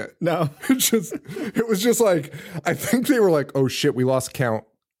see it. No. It was just like, I think they were like, oh shit, we lost count.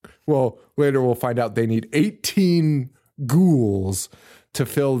 Well, later we'll find out they need 18 ghouls to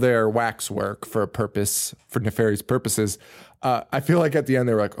fill their waxwork for nefarious purposes. I feel like at the end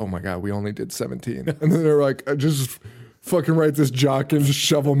they were like, oh my God, we only did 17. And then they're like, fucking write this jock and just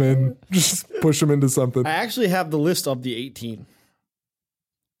shove him in, just push him into something. I actually have the list of the 18.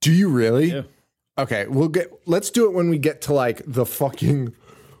 Do you really? Yeah. Okay, let's do it when we get to like the fucking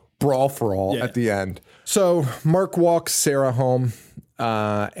brawl for all at the end. So Mark walks Sarah home,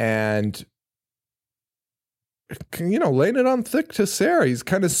 and laying it on thick to Sarah. He's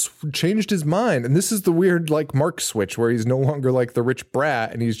kind of changed his mind. And this is the weird, like, Mark switch where he's no longer like the rich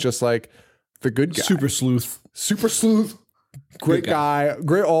brat and he's just like the good guy. Super sleuth. Great guy.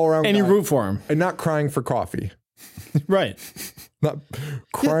 Great all around. And you root for him. And not crying for coffee. Right. Not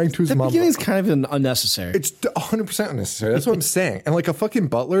crying to his mom. The beginning's kind of unnecessary. It's 100% unnecessary. That's what I'm saying. And like a fucking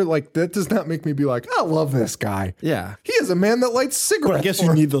butler, like that does not make me be like, I love this guy. Yeah. He is a man that lights cigarettes. But I guess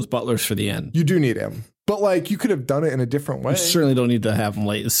you need those butlers for the end. You do need him. But like you could have done it in a different way. You certainly don't need to have him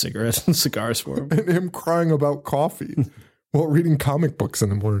light cigarettes and cigars for him. And him crying about coffee while reading comic books in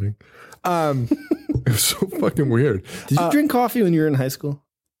the morning. It was so fucking weird. Did you drink coffee when you were in high school?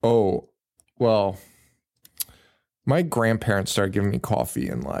 Oh, well, my grandparents started giving me coffee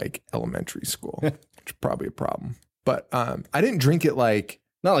in like elementary school, which is probably a problem. But I didn't drink it like,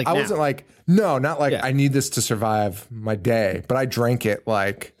 not like I now. wasn't like, no, not like I need this to survive my day, but I drank it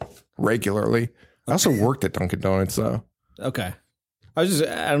like regularly. I also worked at Dunkin' Donuts though. Okay. I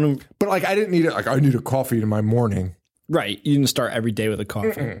don't know. But like I didn't need it. Like I need a coffee in my morning. Right. You didn't start every day with a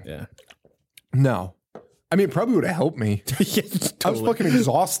coffee. Yeah. No. I mean, it probably would have helped me. Yeah, totally. I was fucking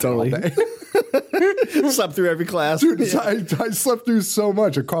exhausted all day. Slept through every class. Dude, I slept through so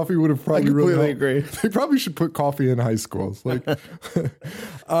much. A coffee would have probably really helped. Agree. They probably should put coffee in high schools. Like,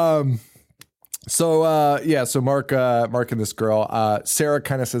 so Mark and this girl, Sarah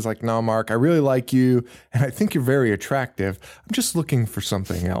kind of says like, no, Mark, I really like you. And I think you're very attractive. I'm just looking for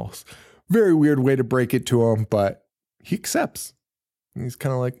something else. Very weird way to break it to him, but he accepts. And he's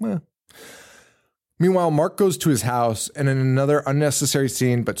kind of like, meh. Meanwhile, Mark goes to his house, and in another unnecessary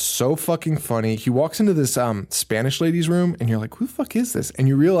scene, but so fucking funny, he walks into this Spanish lady's room, and you're like, who the fuck is this? And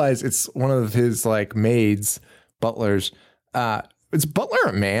you realize it's one of his like maids, butlers. Is butler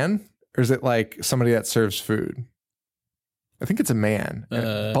a man, or is it like somebody that serves food? I think it's a man.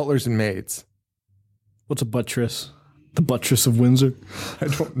 Butlers and maids. What's a buttress? The buttress of Windsor? I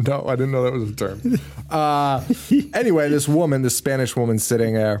don't know. I didn't know that was a term. Anyway, this Spanish woman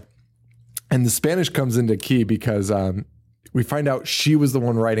sitting there. And the Spanish comes into key because we find out she was the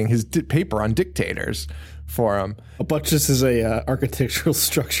one writing his paper on dictators for him. A buttress is a architectural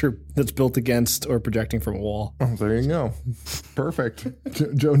structure that's built against or projecting from a wall. Oh, there you go. Perfect.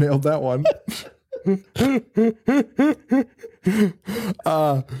 Joe nailed that one.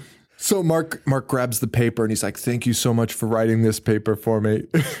 So Mark grabs the paper and he's like, thank you so much for writing this paper for me.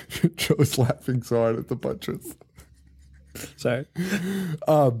 Joe's laughing so hard at the buttress. Sorry.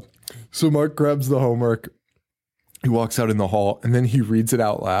 So Mark grabs the homework. He walks out in the hall and then he reads it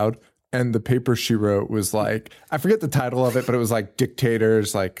out loud. And the paper she wrote was like, I forget the title of it, but it was like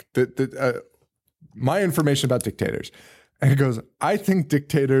dictators, like my information about dictators. And it goes, I think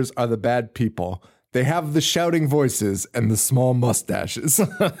dictators are the bad people. They have the shouting voices and the small mustaches.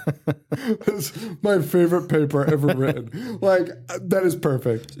 That's my favorite paper ever written. Like, that is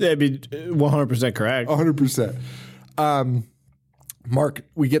perfect. That'd be 100% correct. 100%. Mark,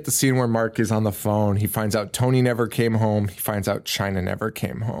 we get the scene where Mark is on the phone. He finds out Tony never came home. He finds out China never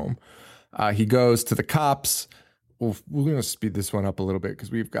came home. He goes to the cops. We're going to speed this one up a little bit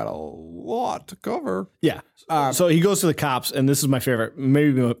because we've got a lot to cover. Yeah. So he goes to the cops, and this is my favorite,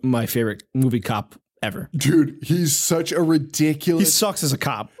 maybe my favorite movie cop ever. Dude, he's such a ridiculous... He sucks as a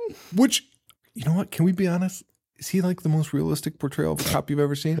cop. Which, you know what? Can we be honest? Is he like the most realistic portrayal of a cop you've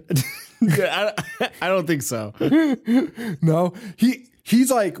ever seen? I don't think so. No,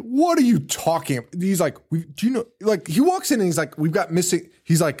 he's like, what are you talking about? He's like, do you know, like he walks in and he's like, we've got missing.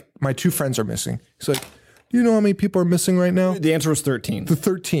 He's like, my two friends are missing. He's like, do you know how many people are missing right now? The answer was 13. The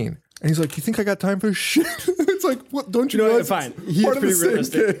 13. And he's like, you think I got time for this shit? It's like, what? Don't you know? Fine. He's pretty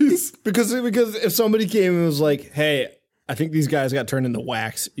realistic. Because if somebody came and was like, hey, I think these guys got turned into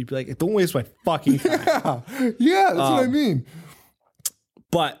wax, you'd be like, don't waste my fucking time. Yeah, that's what I mean.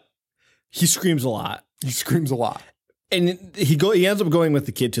 But he screams a lot. And he ends up going with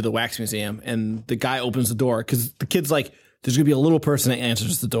the kid to the wax museum, and the guy opens the door because the kid's like, there's going to be a little person that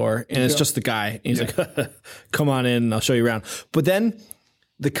answers the door, and it's just the guy. And he's like, come on in, and I'll show you around. But then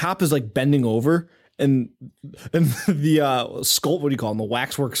the cop is like bending over, and the what do you call him? The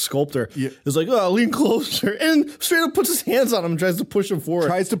waxwork sculptor is like, oh, lean closer, and straight up puts his hands on him and tries to push him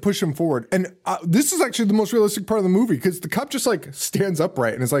forward. And this is actually the most realistic part of the movie because the cop just like stands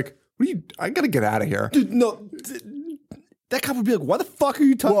upright and is like, I got to get out of here. Dude, no. That cop would be like, why the fuck are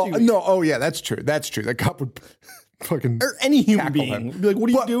you touching me? No, oh yeah, that's true. That cop would... fucking or any human tackle being. him. Be like, what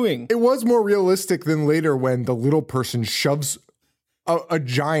are you doing? It was more realistic than later when the little person shoves a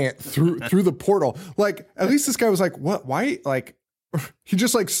giant through the portal. Like, at least this guy was like, what? Why? Like, he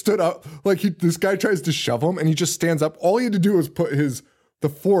just like stood up. Like, this guy tries to shove him and he just stands up. All he had to do was put the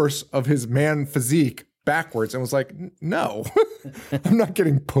force of his man physique backwards and was like, no, I'm not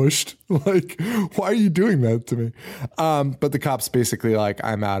getting pushed. Like, why are you doing that to me? But the cop's basically like,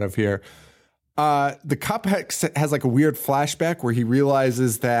 I'm out of here. The cop has like a weird flashback where he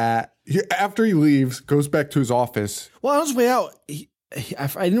realizes that after he leaves, goes back to his office. Well, on his way out, I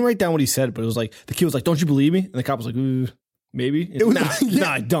didn't write down what he said, but it was like, the kid was like, don't you believe me? And the cop was like, ooh, maybe. Nah,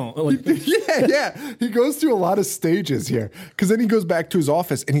 I don't. Like, yeah. He goes through a lot of stages here because then he goes back to his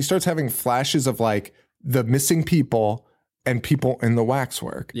office and he starts having flashes of like the missing people and people in the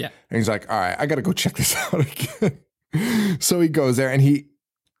waxwork. Yeah. And he's like, all right, I got to go check this out again. So he goes there and he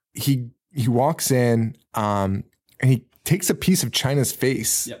walks in and he takes a piece of China's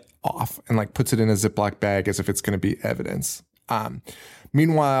face off and like puts it in a Ziploc bag as if it's going to be evidence.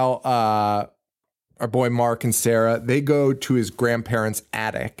 Meanwhile, our boy Mark and Sarah, they go to his grandparents'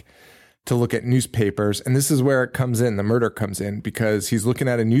 attic to look at newspapers. And this is where it comes in. The murder comes in because he's looking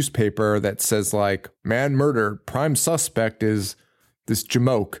at a newspaper that says like, man murdered, prime suspect is this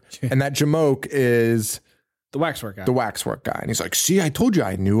Jamoke. And that Jamoke is the waxwork guy. The waxwork guy. And he's like, see, I told you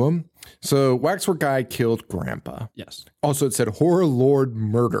I knew him. So waxwork guy killed grandpa. Yes. Also, it said horror lord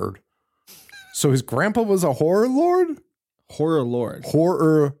murdered. So his grandpa was a horror lord? Horror lord.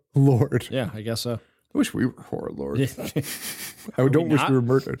 Horror lord. Yeah, I guess so. I wish we were horror lords. I don't wish we were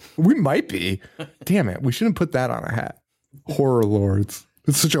murdered. We might be. Damn it. We shouldn't put that on a hat. Horror lords.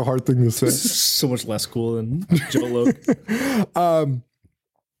 It's such a hard thing to say. So much less cool than Joe Loke.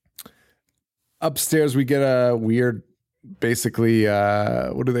 Upstairs, we get a weird, basically,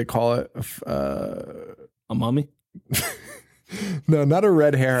 what do they call it? A mummy? No, not a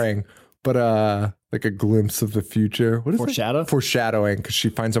red herring, but like a glimpse of the future. What is Foreshadow? It? Foreshadowing, because she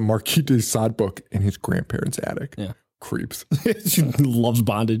finds a Marquis de Sade book in his grandparents' attic. Yeah. Creeps. She loves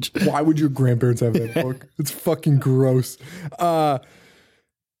bondage. Why would your grandparents have that book? It's fucking gross.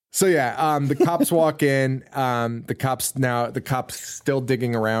 So yeah, the cops walk in. The cops still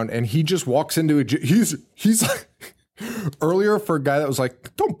digging around, and he just walks into a. He's like, earlier for a guy that was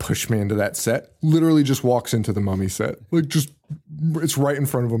like, "Don't push me into that set." Literally, just walks into the mummy set. Like, just it's right in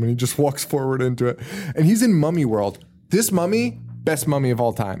front of him, and he just walks forward into it. And he's in Mummy World. This mummy, best mummy of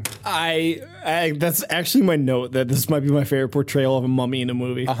all time. I that's actually my note that this might be my favorite portrayal of a mummy in a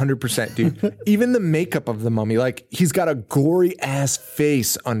movie. 100%, dude. Even the makeup of the mummy, like he's got a gory ass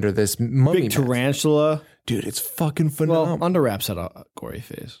face under this mummy. Big tarantula. Dude, it's fucking phenomenal. Well, Under Wraps had a gory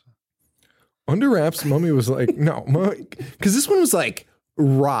face. Under Wraps, mummy was like, no, because this one was like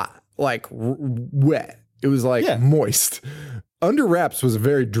rot, like wet. It was like moist. Under Wraps was a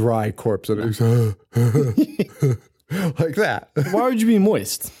very dry corpse. And it was like that. Why would you be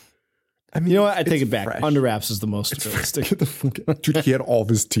moist? I mean, you know what? I take it back. Fresh. Under Wraps is the most realistic. Get the fuck out. Dude, he had all of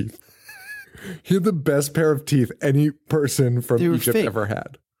his teeth. He had the best pair of teeth any person from Egypt ever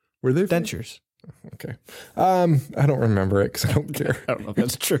had. Were they dentures? Okay. I don't remember it because I don't care. I don't know if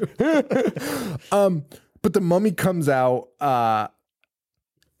that's true. But the mummy comes out,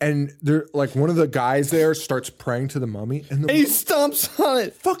 and they're like one of the guys there starts praying to the mummy, and he stomps on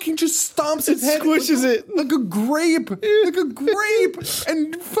it. Fucking just stomps his head, squishes it like a grape,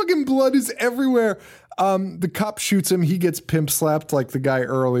 and fucking blood is everywhere. The cop shoots him. He gets pimp slapped like the guy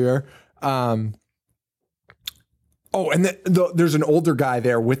earlier. And then there's an older guy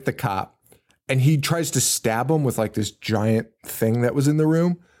there with the cop, and he tries to stab him with like this giant thing that was in the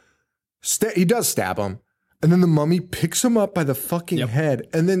room. He does stab him. And then the mummy picks him up by the fucking head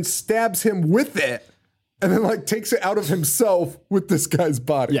and then stabs him with it and then like takes it out of himself with this guy's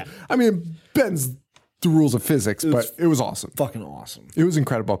body. Yeah. I mean, it bends the rules of physics, but it was awesome. Fucking awesome. It was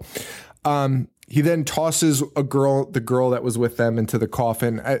incredible. He then tosses the girl that was with them into the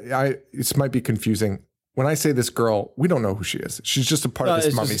coffin. This might be confusing. When I say this girl, we don't know who she is. She's just a part of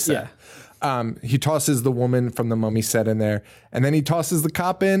this mummy set. Yeah. He tosses the woman from the mummy set in there, and then he tosses the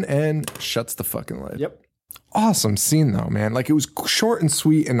cop in and shuts the fucking lid. Yep. Awesome scene though, man. Like it was short and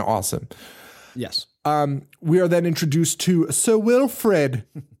sweet and awesome. Yes. We are then introduced to Sir Wilfred.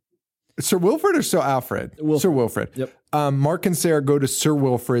 Sir Wilfred or Sir Alfred? Sir Wilfred. Yep. Mark and Sarah go to Sir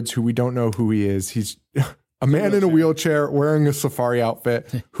Wilfred's, who we don't know who he is. He's a man in a wheelchair wearing a safari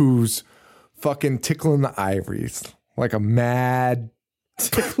outfit who's fucking tickling the ivories like a mad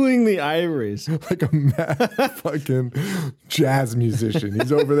tickling the ivories like a mad fucking jazz musician.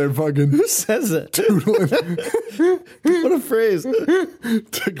 He's over there fucking who says it? Tootling. What a phrase.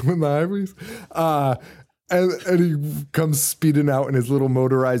 Tickling the ivories. And he comes speeding out in his little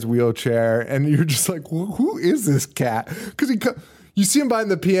motorized wheelchair, and you're just like, well, who is this cat? Because you see him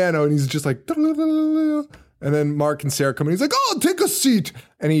behind the piano, and he's just like, and then Mark and Sarah come in. He's like, oh, take a seat,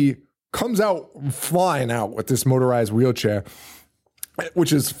 and he comes out flying out with this motorized wheelchair,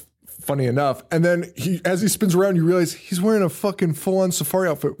 which is funny enough. And then as he spins around, you realize he's wearing a fucking full-on safari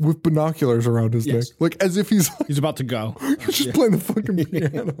outfit with binoculars around his neck, like as if he's about to go. He's just playing the fucking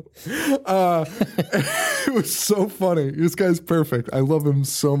piano. It was so funny. This guy's perfect. I love him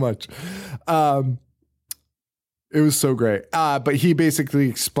so much. It was so great. But he basically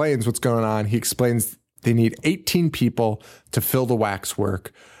explains what's going on. He explains they need 18 people to fill the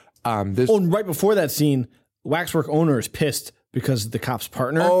Waxwork. And right before that scene, Waxwork owner is pissed because the cop's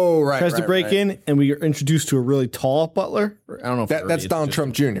partner tries to break in, and we are introduced to a really tall butler. I don't know if that's Donald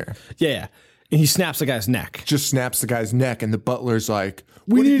Trump Jr. Yeah. And he snaps the guy's neck. Just snaps the guy's neck, and the butler's like,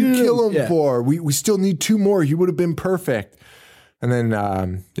 what did you kill him for? We still need 2 more. He would have been perfect. And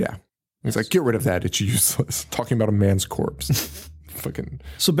then, he's like, get rid of that. It's useless. Talking about a man's corpse. Fucking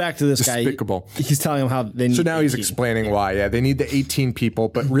so back to this despicable. Guy. He's telling him how they need So now 18. he's explaining why. Yeah, they need the 18 people,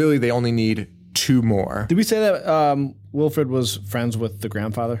 but really they only need 2 more. Did we say that Wilfred was friends with the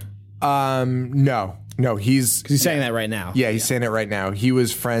grandfather? No, he's saying that right now. Yeah, he's saying it right now. He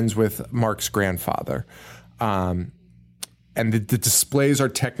was friends with Mark's grandfather. And the displays are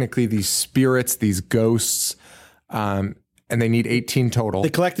technically these spirits, these ghosts, and they need 18 total. They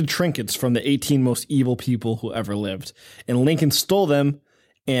collected trinkets from the 18 most evil people who ever lived. And Lincoln stole them,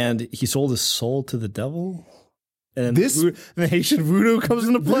 and he sold his soul to the devil. And the Haitian voodoo comes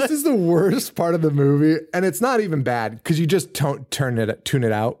into play. This is the worst part of the movie, and it's not even bad because you just tune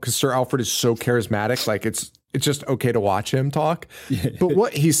it out because Sir Alfred is so charismatic. Like it's just okay to watch him talk. But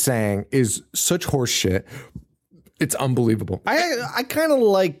what he's saying is such horse shit. It's unbelievable. I kind of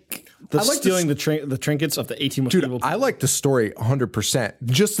like stealing the trinkets of the 18 most evil people. I like the story 100%.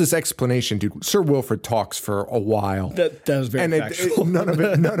 Just this explanation, dude. Sir Wilfred talks for a while. That was very factual. None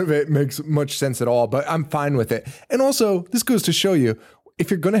of it makes much sense at all, but I'm fine with it. And also, this goes to show you, if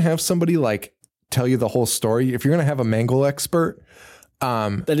you're going to have somebody like tell you the whole story, if you're going to have a mangle expert,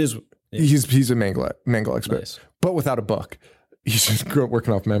 he's a mangle expert, nice. But without a book. He's just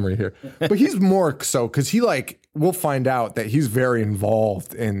working off memory here. But he's more so because we'll find out that he's very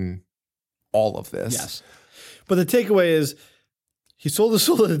involved in all of this. Yes. But the takeaway is he sold his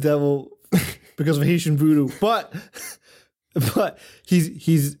soul to the devil because of Haitian voodoo. But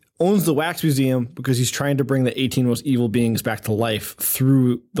he's owns the wax museum because he's trying to bring the 18 most evil beings back to life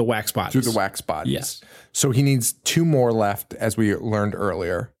through the wax bodies. Through the wax bodies. Yes. So he needs 2 more left, as we learned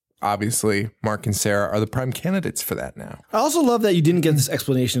earlier. Obviously, Mark and Sarah are the prime candidates for that now. I also love that you didn't get this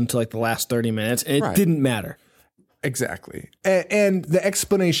explanation until like the last 30 minutes, and it didn't matter. Exactly. And the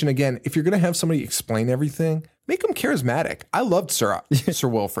explanation, again, if you're going to have somebody explain everything, make them charismatic. I loved Sir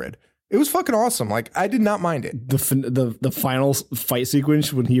Wilfred. It was fucking awesome. Like, I did not mind it. The final fight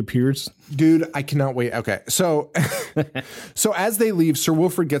sequence when he appears. Dude, I cannot wait. Okay. So as they leave, Sir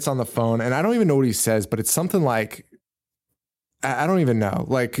Wilfred gets on the phone, and I don't even know what he says, but it's something like, I don't even know.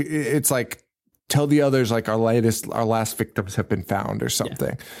 Like, it's like, tell the others, like, our last victims have been found or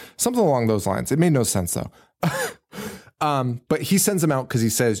something. Yeah. Something along those lines. It made no sense, though. But he sends them out because he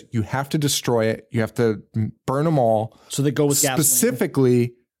says, you have to destroy it. You have to burn them all. So they go with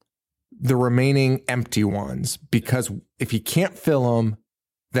specifically the remaining empty ones, because if you can't fill them,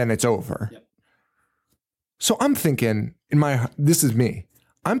 then it's over. Yep. So I'm thinking, this is me.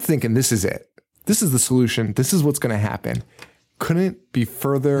 I'm thinking this is it. This is the solution. This is what's going to happen. Couldn't be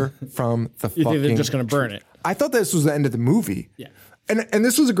further from the fucking... You think they're just going to burn it? I thought this was the end of the movie. Yeah. And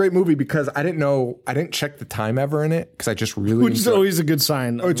this was a great movie because I didn't check the time ever in it because I just really... Which is always a good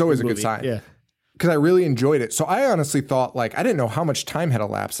sign. Oh, it's always a good sign. Yeah. Because I really enjoyed it. So I honestly thought, like, I didn't know how much time had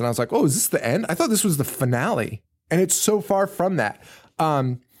elapsed. And I was like, oh, is this the end? I thought this was the finale. And it's so far from that.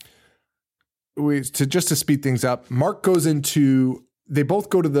 To speed things up, Mark goes into... They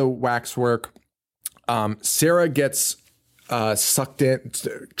both go to the waxwork. Sarah gets... sucked in,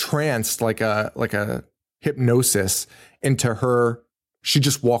 tranced like a hypnosis into her. She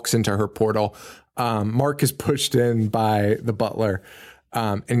just walks into her portal. Mark is pushed in by the butler.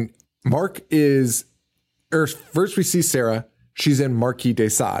 And Mark first we see Sarah. She's in Marquis de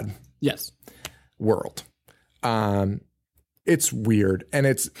Sade. Yes. World. It's weird. And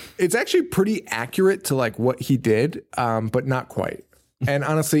it's actually pretty accurate to like what he did, but not quite. And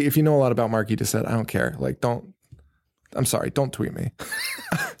honestly, if you know a lot about Marquis de Sade, I don't care. Like, I'm sorry, don't tweet me.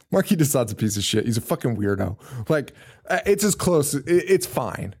 Marquis de Sade's a piece of shit. He's a fucking weirdo. Like, it's as close. It's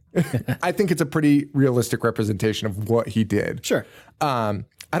fine. I think it's a pretty realistic representation of what he did. Sure.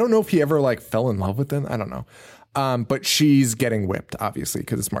 I don't know if he ever like fell in love with them. I don't know. But she's getting whipped, obviously,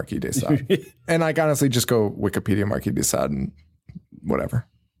 because it's Marquis de Sade. And I honestly just go Wikipedia Marquis de Sade and whatever.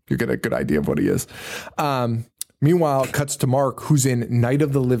 You get a good idea of what he is. Meanwhile, it cuts to Mark, who's in Night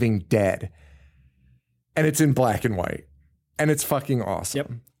of the Living Dead. And it's in black and white. And it's fucking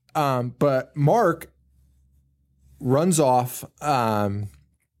awesome. Yep. But Mark runs off.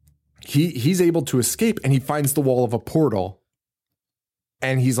 He's able to escape, and he finds the wall of a portal.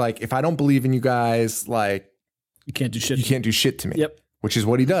 And he's like, if I don't believe in you guys, like, you can't do shit. You can't do shit to me. Yep. Which is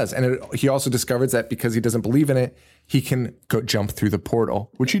what he does. And he also discovers that because he doesn't believe in it, he can go jump through the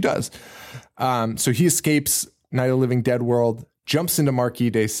portal, which he does. So he escapes Night of the Living Dead world, jumps into Marquis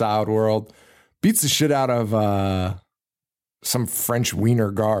de Sade world, beats the shit out of some French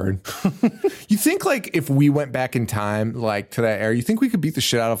wiener guard. You think like if we went back in time, like to that era, you think we could beat the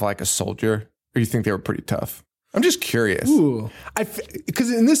shit out of like a soldier? Or you think they were pretty tough? I'm just curious. Ooh.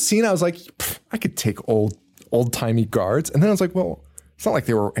 Because in this scene, I was like, I could take old-timey guards. And then I was like, well, it's not like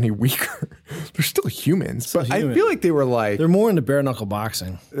they were any weaker. They're still humans. But I feel like they were like... They're more into bare-knuckle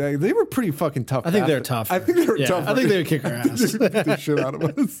boxing. They were pretty fucking tough. I think they're tough. I think they were tough. I think they would kick our ass. They would beat the shit out of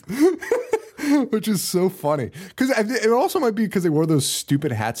us. Which is so funny. Because it also might be because they wore those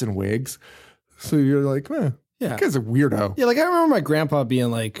stupid hats and wigs. So you're like, yeah, that guy's a weirdo. Yeah, like I remember my grandpa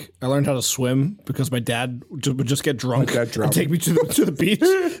being like, I learned how to swim because my dad would just get drunk and take me to the beach.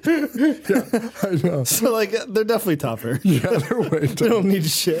 Yeah, I know. So like, they're definitely tougher. Yeah, they're way tougher. They don't need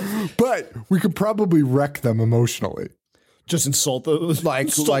shit. But we could probably wreck them emotionally. Just insult those,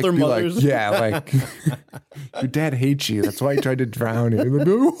 insult their mothers. Like, yeah, like your dad hates you. That's why he tried to drown you. And they'll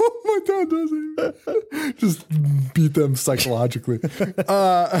be like, oh, my dad doesn't. Just beat them psychologically.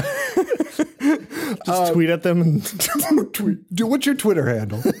 Just tweet at them and tweet. What's your Twitter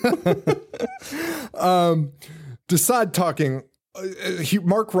handle? De Sade talking.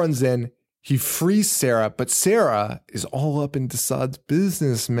 Mark runs in. He frees Sarah, but Sarah is all up in De Sade's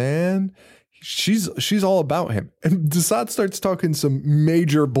business, man. She's all about him. And De Sade starts talking some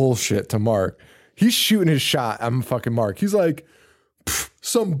major bullshit to Mark. He's shooting his shot. I'm fucking Mark. He's like,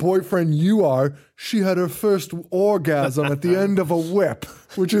 some boyfriend you are. She had her first orgasm at the end of a whip,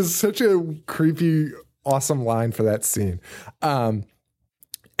 which is such a creepy, awesome line for that scene. And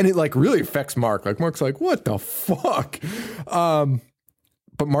it like really affects Mark. Like Mark's like, what the fuck?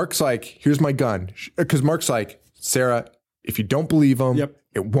 But Mark's like, here's my gun. Because Mark's like, Sarah, if you don't believe him,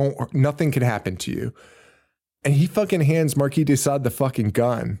 nothing can happen to you. And he fucking hands Marquis de Sade the fucking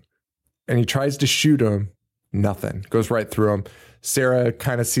gun. And he tries to shoot him. Nothing. Goes right through him. Sarah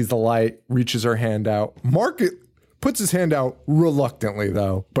kind of sees the light, reaches her hand out. Mark puts his hand out reluctantly,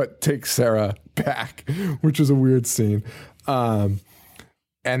 though, but takes Sarah back, which is a weird scene. And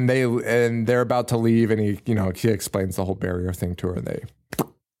they're about to leave, and he explains the whole barrier thing to her, and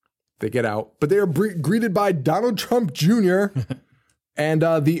they get out. But they are greeted by Donald Trump Jr. and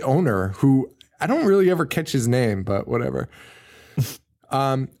the owner, who I don't really ever catch his name, but whatever.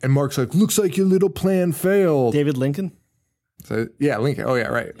 And Mark's like, looks like your little plan failed. David Lincoln? So, yeah, Lincoln. Oh, yeah,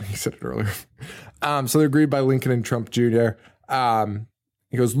 right. He said it earlier. So they're greeted by Lincoln and Trump Jr.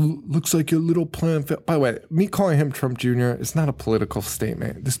 He goes, looks like your little plan failed. By the way, me calling him Trump Jr. is not a political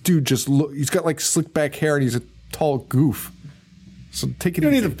statement. This dude he's got like slick back hair and he's a tall goof. So take it easy.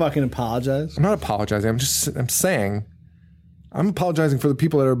 You don't need to fucking apologize. I'm not apologizing. I'm saying, I'm apologizing for the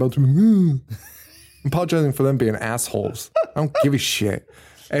people that are about to I'm apologizing for them being assholes. I don't give a shit.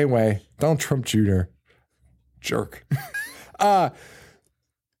 Anyway, Donald Trump Jr. Jerk.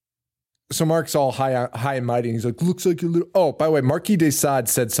 So Mark's all high and mighty, and he's like, looks like your little... Oh, by the way, Marquis de Sade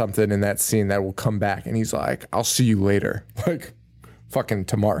said something in that scene that will come back, and he's like, I'll see you later. Like, fucking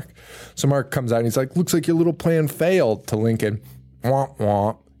to Mark. So Mark comes out, and he's like, looks like your little plan failed to Lincoln. Womp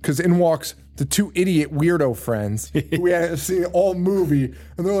womp. Because in walks the two idiot weirdo friends who we had seen all movie,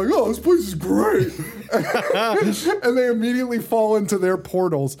 and they're like, oh, this place is great. And they immediately fall into their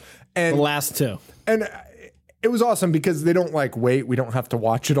portals. And the last two. And it was awesome because they don't like wait. We don't have to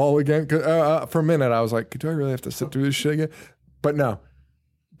watch it all again. For a minute, I was like, do I really have to sit through this shit again? But no,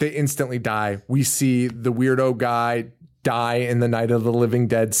 they instantly die. We see the weirdo guy die in the Night of the Living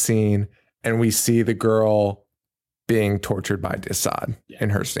Dead scene, and we see the girl being tortured by de Sade in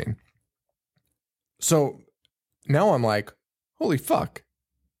her scene. So now I'm like, holy fuck.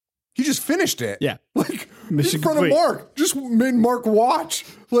 He just finished it. Yeah. Like, Mission in front complete. of Mark. Just made Mark watch.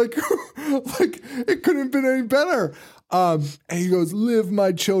 Like it couldn't have been any better. And he goes, live,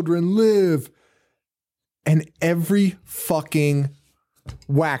 my children, live. And every fucking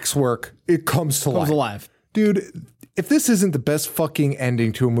waxwork, it comes to life. Alive. Dude, if this isn't the best fucking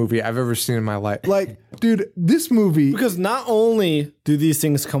ending to a movie I've ever seen in my life. Like, dude, this movie. Because not only do these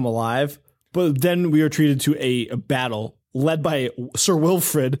things come alive, but then we are treated to a battle led by Sir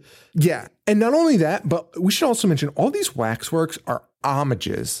Wilfrid. Yeah. And not only that, but we should also mention all these waxworks are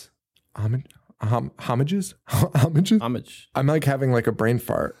homages. Homages? Homage. I'm like having like a brain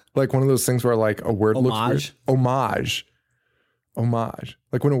fart. Like one of those things where like a word looks weird. Homage.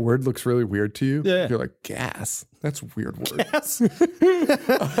 Like when a word looks really weird to you, you're like, gas. That's a weird word. Gas.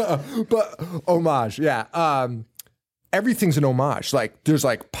 But homage, yeah. Everything's an homage. Like there's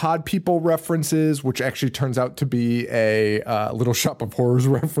like Pod People references, which actually turns out to be a Little Shop of Horrors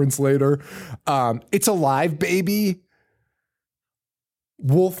reference later. It's Alive, baby.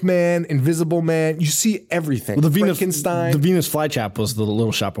 Wolfman, Invisible Man. You see everything. Well, Frankenstein. The Venus flytrap was the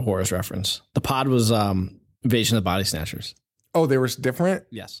Little Shop of Horrors reference. The pod was Invasion of the Body Snatchers. Oh, they were different?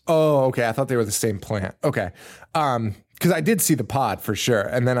 Yes. Oh, okay. I thought they were the same plant. Okay. Because I did see the pod for sure.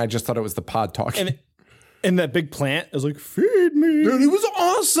 And then I just thought it was the pod talking. And that big plant is like, feed me. Dude, it was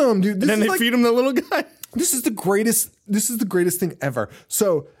awesome, dude. And then they feed him the little guy. This is the greatest thing ever.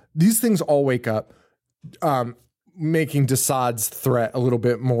 So these things all wake up, making Desaad's threat a little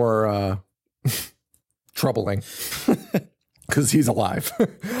bit more troubling. Because he's alive.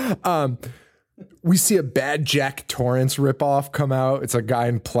 We see a bad Jack Torrance ripoff come out. It's a guy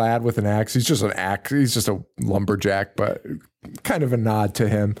in plaid with an axe. He's just an axe. He's just a lumberjack, but kind of a nod to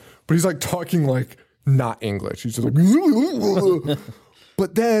him. But he's like talking like not English. He's just like,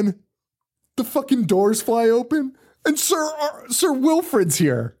 but then the fucking doors fly open and Sir Wilfrid's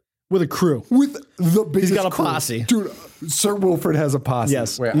here. With a crew. With the biggest He's got a crew. posse. Dude, Sir Wilfrid has a posse.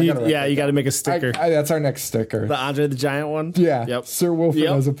 Yes. Wait, you got to make a sticker. That's our next sticker. The Andre the Giant one? Yeah. Yep. Sir Wilfrid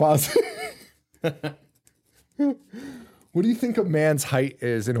has a posse. What do you think a man's height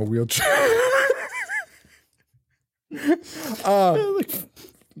is in a wheelchair? Like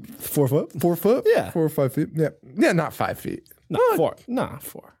 4 foot? 4 foot? Yeah. 4 or 5 feet. Yeah. Yeah, not 5 feet. No, 4. Nah,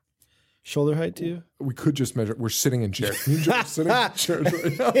 4. Shoulder height too? We could just measure. We're sitting in chairs. Can you just sitting in chairs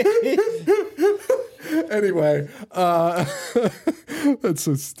right now? Anyway, that's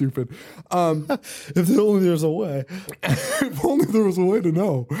so stupid. If only there's a way. If only there was a way to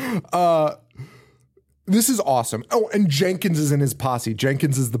know. This is awesome. Oh, and Jenkins is in his posse.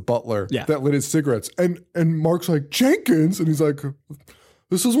 Jenkins is the butler that lit his cigarettes. And Mark's like, Jenkins? And he's like,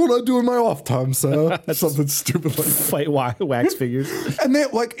 this is what I do in my off time, sir. Something stupid like that. Fight wax figures. And they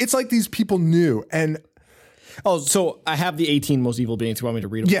like, it's like these people knew. And so I have the 18 most evil beings. You want me to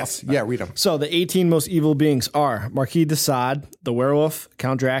read them? Yes. Yeah, read them. So the 18 most evil beings are Marquis de Sade, the werewolf,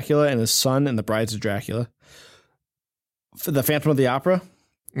 Count Dracula and his son, and the brides of Dracula. For the Phantom of the Opera.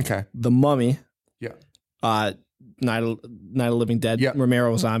 Okay. The Mummy. Yeah. Night of Living Dead, Yep.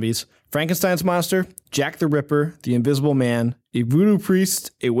 Romero zombies, Frankenstein's monster, Jack the Ripper, the Invisible Man, a voodoo priest,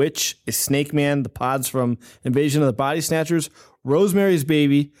 a witch, a snake man, the pods from Invasion of the Body Snatchers, Rosemary's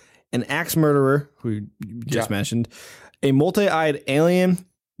Baby, an axe murderer, who you just mentioned, a multi-eyed alien,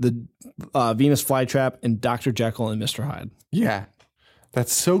 the Venus flytrap, and Dr. Jekyll and Mr. Hyde. Yeah.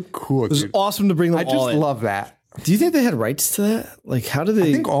 That's so cool. It was awesome to bring them all in. I just love that. Do you think they had rights to that? Like, how do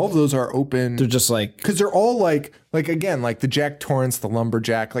they? I think all of those are open. They're just like, because they're all like again, like the Jack Torrance, the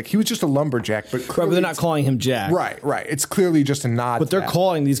lumberjack. Like he was just a lumberjack, but they're not calling him Jack. Right. It's clearly just a nod. But they're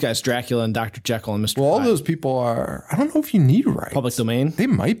calling these guys Dracula and Dr. Jekyll and Mr. Well, all Hyde. those people are. I don't know if you need rights. Public domain. They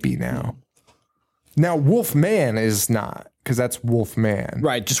might be now. Now, Wolfman is not, because that's Wolfman.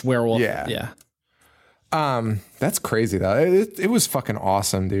 Right. Just werewolf. Yeah. That's crazy though. It was fucking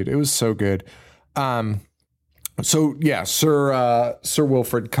awesome, dude. It was so good. So yeah, Sir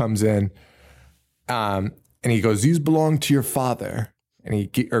Wilfrid comes in, and he goes, "These belong to your father,"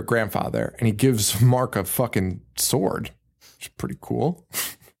 or grandfather, and he gives Mark a fucking sword, which is pretty cool.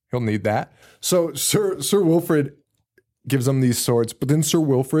 He'll need that. So Sir Wilfrid gives him these swords, but then Sir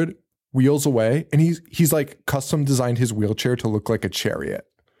Wilfrid wheels away, and he's like custom designed his wheelchair to look like a chariot.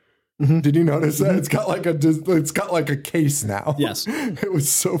 Mm-hmm. Did you notice that? It's got like a case now. Yes. It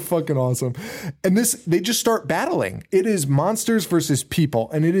was so fucking awesome. And they just start battling. It is monsters versus people,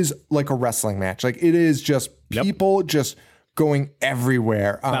 and it is like a wrestling match. Like it is just people just going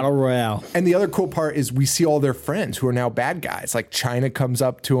everywhere. Battle Royale. And the other cool part is we see all their friends who are now bad guys. Like China comes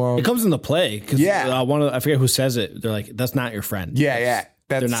up to them. It comes into play because I forget who says it. They're like, "That's not your friend." Yeah.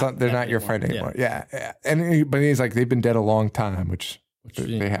 They're not your friend anymore. Yeah. But he's like, they've been dead a long time, which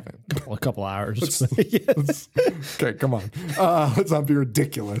they haven't. A couple hours. Okay, come on. Let's not be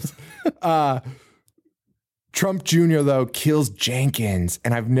ridiculous. Trump Jr., though, kills Jenkins,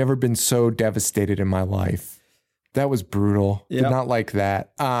 and I've never been so devastated in my life. That was brutal. Did not like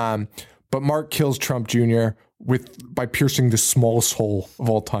that. But Mark kills Trump Jr. by piercing the smallest hole of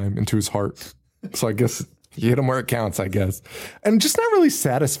all time into his heart. So I guess he hit him where it counts, I guess. And just not really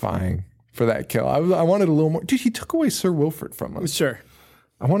satisfying for that kill. I wanted a little more. Dude, he took away Sir Wilfrid from us. Sure.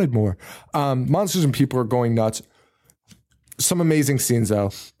 I wanted more. Monsters and people are going nuts. Some amazing scenes,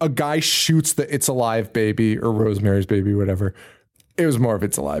 though. A guy shoots the It's Alive baby or Rosemary's Baby, whatever. It was more of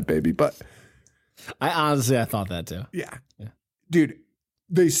It's Alive Baby, but... I thought that, too. Yeah. Dude,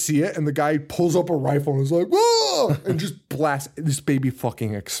 they see it, and the guy pulls up a rifle and is like, whoa! And just blasts. This baby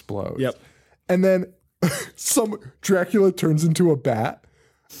fucking explodes. Yep. And then some Dracula turns into a bat,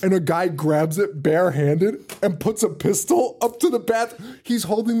 and a guy grabs it barehanded and puts a pistol up to the bat. He's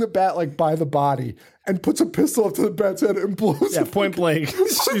holding the bat like by the body and puts a pistol up to the bat's head and blows it. Point blank.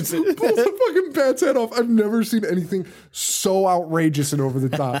 Shoots it. Pulls the fucking bat's head off. I've never seen anything so outrageous and over the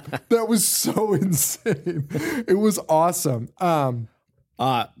top. That was so insane. It was awesome.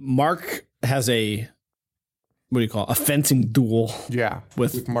 Mark has a, what do you call it? A fencing duel. Yeah.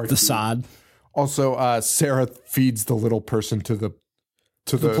 With Mark Desaad. Also, Sarah feeds the little person to the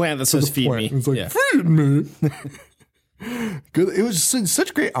plant that says feed me. It's like, feed me. Good. It was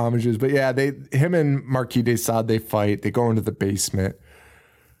such great homages, but yeah, him and Marquis de Sade, they fight. They go into the basement.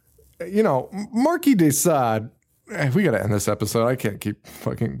 You know, Marquis de Sade, we got to end this episode. I can't keep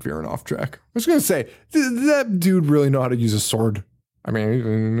fucking veering off track. I was going to say, that dude really know how to use a sword. I mean, he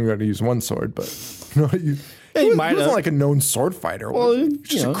knew how to use one sword, but you know, he wasn't like a known sword fighter. Well, he's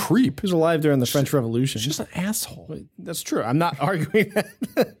just a creep. He was alive during the French Revolution. He's just an asshole. That's true. I'm not arguing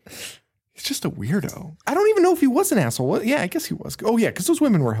that. He's just a weirdo. I don't even know if he was an asshole. Well, yeah, I guess he was. Oh, yeah, because those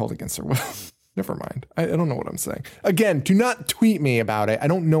women were held against her. Well, never mind. I don't know what I'm saying. Again, do not tweet me about it. I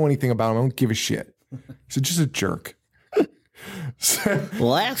don't know anything about him. I don't give a shit. He's just a jerk.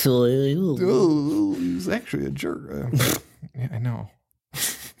 Well, actually, he's actually a jerk. Yeah, I know.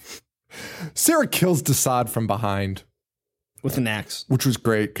 Sarah kills Desaad from behind. With an axe. Which was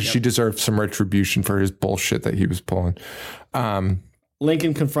great because she deserved some retribution for his bullshit that he was pulling.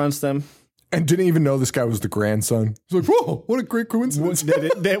 Lincoln confronts them. And didn't even know this guy was the grandson. He's like, whoa, what a great coincidence.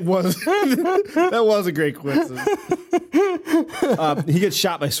 That was a great coincidence. He gets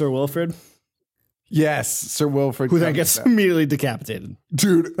shot by Sir Wilfrid. Yes, Sir Wilfrid. Who then gets immediately decapitated.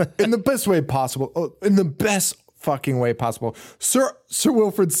 Dude, in the best way possible. Oh, in the best fucking way possible. Sir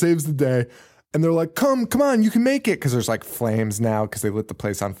Wilfrid saves the day. And they're like, come on, you can make it. Because there's like flames now because they lit the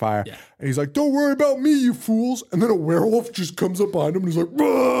place on fire. Yeah. And he's like, don't worry about me, you fools. And then a werewolf just comes up behind him and he's like,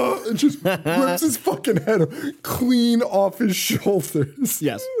 bah! And just rips his fucking head clean off his shoulders.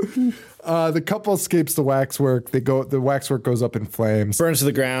 Yes. The couple escapes the waxwork. The waxwork goes up in flames. Burns to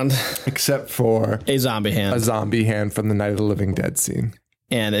the ground. Except for a zombie hand. A zombie hand from the Night of the Living Dead scene.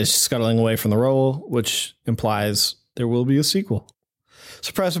 And it's scuttling away from the roll, which implies there will be a sequel.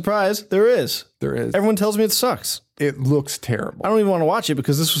 Surprise, surprise, there is. There is. Everyone tells me it sucks. It looks terrible. I don't even want to watch it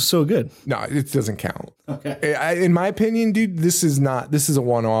because this was so good. No, it doesn't count. Okay. In my opinion, dude, this is a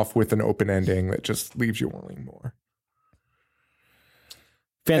one-off with an open ending that just leaves you wanting more.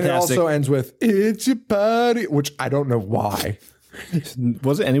 Fantastic. And it also ends with, it's your party, which I don't know why.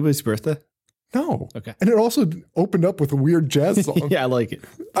 Was it anybody's birthday? No. Okay. And it also opened up with a weird jazz song. Yeah, I like it.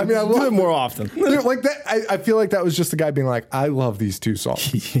 I mean, I love it more often. Like that. I feel like that was just the guy being like, I love these two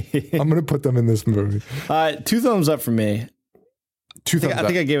songs. I'm going to put them in this movie. 2 thumbs up for me. 2 thumbs up. I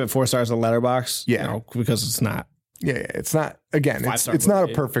think I gave it 4 stars on Letterboxd. Yeah. Because it's not. Yeah, it's not. Again, it's not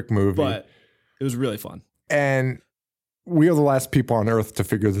a perfect movie. But it was really fun. And we are the last people on earth to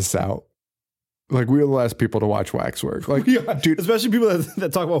figure this out. Like, we are the last people to watch Waxwork. Like, dude, especially people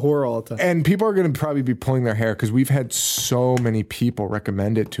that talk about horror all the time. And people are going to probably be pulling their hair because we've had so many people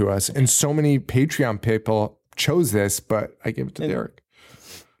recommend it to us, and so many Patreon people chose this. But I give it to Derek.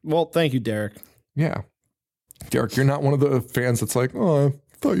 Well, thank you, Derek. Yeah, Derek, you're not one of the fans that's like, oh, I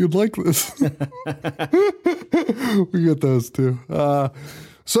thought you'd like this. We get those too.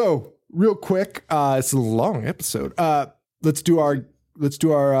 So real quick, it's a long episode. Let's do our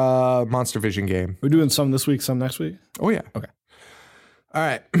Monstervision game. We're doing some this week, some next week? Oh, yeah. Okay. All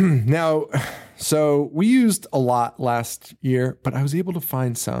right. Now, so we used a lot last year, but I was able to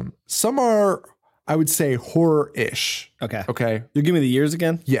find some. Some are, I would say, horror-ish. Okay. Okay. You'll give me the years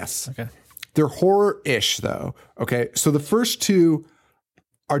again? Yes. Okay. They're horror-ish, though. Okay. So the first 2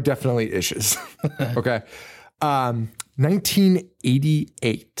 are definitely ishes. Okay.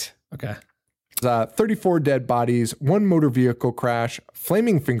 1988. Okay. 34 dead bodies, 1 motor vehicle crash,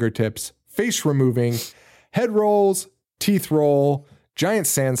 flaming fingertips, face removing, head rolls, teeth roll, giant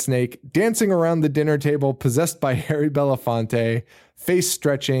sand snake, dancing around the dinner table, possessed by Harry Belafonte, face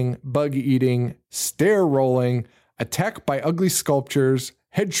stretching, bug eating, stair rolling, attack by ugly sculptures,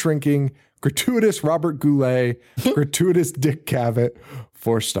 head shrinking, gratuitous Robert Goulet, gratuitous Dick Cavett,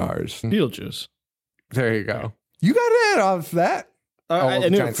 4 stars. Beetlejuice. There you go. You got it off that. I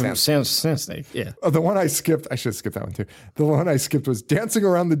knew it from Sand Snake. Yeah. Oh, the one I skipped. I should have skipped that one too. The one I skipped was dancing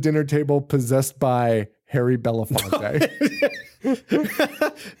around the dinner table, possessed by Harry Belafonte.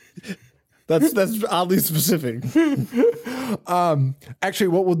 That's oddly specific. Actually,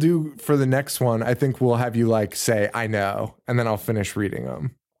 what we'll do for the next one, I think we'll have you like say, I know, and then I'll finish reading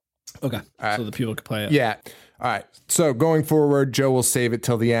them. Okay. So the people can play it. Yeah. All right. So going forward, Joe will save it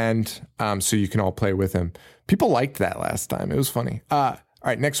till the end so you can all play with him. People liked that last time. It was funny. All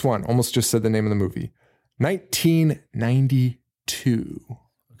right. Next one. Almost just said the name of the movie. 1992.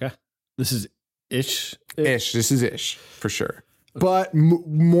 Okay. This is Ish. Ish. This is Ish for sure. But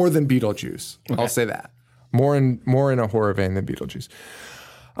more than Beetlejuice. Okay. I'll say that. More in a horror vein than Beetlejuice.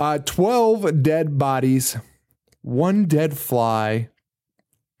 12 dead bodies, 1 dead fly,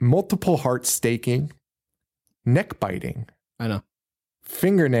 multiple heart staking, neck biting. I know.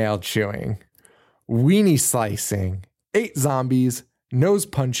 Fingernail chewing, weenie slicing, 8 zombies, nose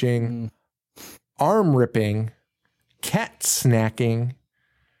punching, arm ripping, cat snacking,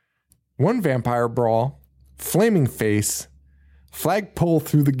 1 vampire brawl, flaming face, flagpole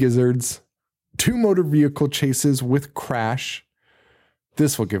through the gizzards, 2 motor vehicle chases with crash.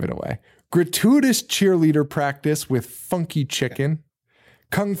 This will give it away. Gratuitous cheerleader practice with funky chicken,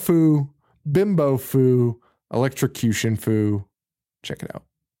 kung fu, bimbo fu, electrocution fu. Check it out.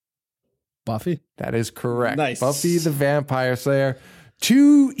 Buffy? That is correct. Nice. Buffy the Vampire Slayer.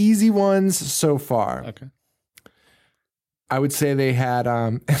 2 easy ones so far. Okay. I would say they had,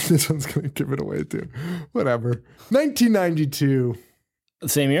 and this one's going to give it away too. Whatever. 1992. The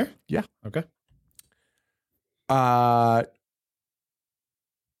same year? Yeah. Okay.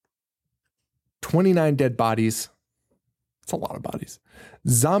 29 dead bodies. That's a lot of bodies.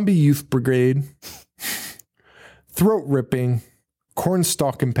 Zombie Youth Brigade. Throat ripping.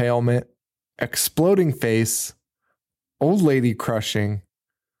 Cornstalk impalement. Exploding face. Old lady crushing.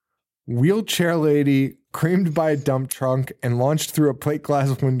 Wheelchair lady creamed by a dump trunk and launched through a plate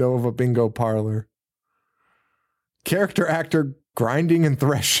glass window of a bingo parlor. Character actor grinding and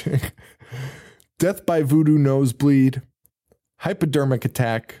threshing. Death by voodoo nosebleed. Hypodermic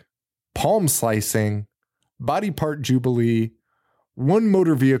attack. Palm slicing. Body part jubilee. 1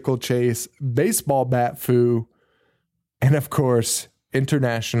 motor vehicle chase. Baseball bat foo. And of course,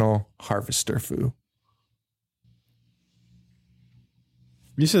 international harvester foo.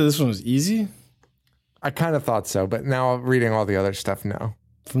 You said this one was easy? I kind of thought so, but now reading all the other stuff, no.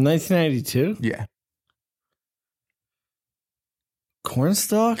 From 1992? Yeah.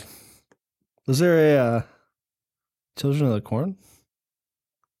 Cornstalk? Was there a Children of the Corn?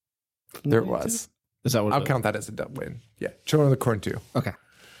 There was. Is that what I'll count that as a dub win. Yeah. Children of the Corn 2. Okay.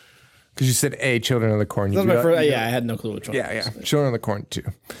 Because you said A, Children of the Corn. That was my first, I had no clue which one. Yeah. Children of the Corn 2.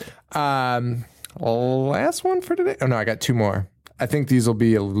 Last one for today? Oh, no, I got 2 more. I think these will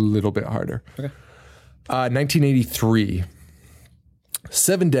be a little bit harder. Okay. 1983.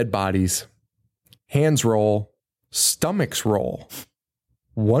 7 dead bodies. Hands roll. Stomachs roll.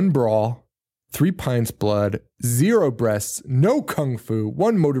 1 brawl. 3 pints blood. 0 breasts. No kung fu.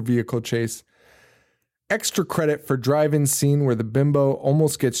 1 motor vehicle chase. Extra credit for drive-in scene where the bimbo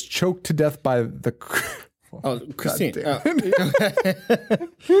almost gets choked to death by the... Christine.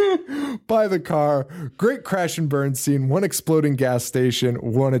 By the car. Great crash and burn scene. 1 exploding gas station.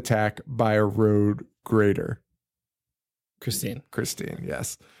 1 attack by a road grader. Christine,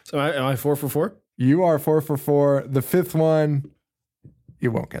 yes. So am I 4 for 4? You are 4 for 4. The 5th one,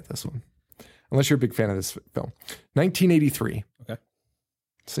 you won't get this one. Unless you're a big fan of this film. 1983. Okay.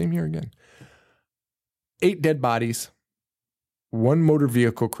 Same year again. 8 dead bodies. 1 motor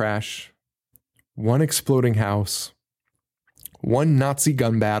vehicle crash. 1 exploding house. 1 Nazi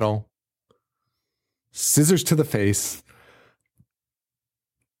gun battle. Scissors to the face.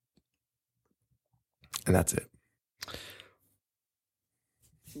 And that's it.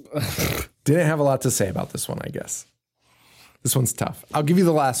 Didn't have a lot to say about this one, I guess. This one's tough. I'll give you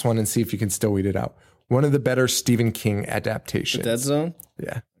the last one and see if you can still weed it out. One of the better Stephen King adaptations. The Dead Zone?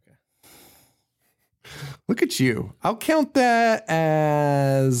 Yeah. Look at you. I'll count that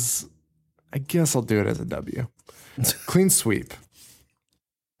as... I guess I'll do it as a W. Clean sweep.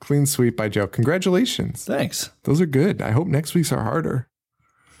 Clean sweep by Joe. Congratulations. Thanks. Those are good. I hope next week's are harder.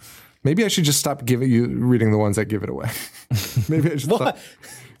 Maybe I should just stop reading the ones that give it away. Maybe I should stop.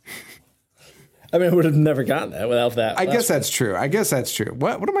 I mean, I would have never gotten that without that. I guess that's true.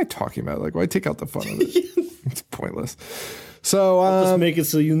 What am I talking about? Like, why take out the fun of it? It's pointless. So just make it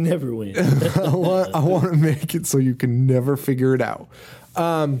so you never win. I want to make it so you can never figure it out.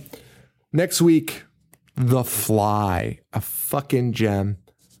 Next week, The Fly, a fucking gem.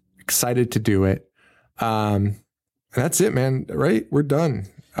 Excited to do it. And that's it, man. Right? We're done.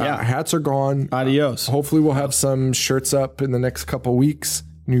 Yeah. Hats are gone. Adios. Hopefully we'll have some shirts up in the next couple weeks.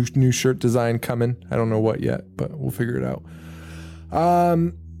 New shirt design coming. I don't know what yet, but we'll figure it out.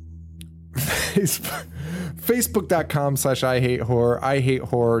 Facebook.com/IHateHorror,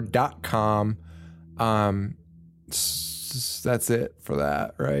 IHateHorror.com. That's it for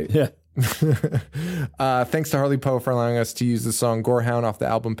that, right? Yeah. Thanks to Harley Poe for allowing us to use the song Gorehound off the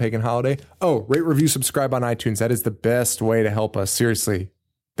album Pagan Holiday. Oh, rate, review, subscribe on iTunes. That is the best way to help us. Seriously,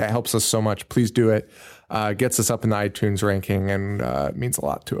 that helps us so much. Please do it. Gets us up in the iTunes ranking and means a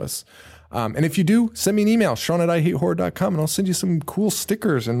lot to us. And if you do, send me an email, Sean@IHateHorror.com, and I'll send you some cool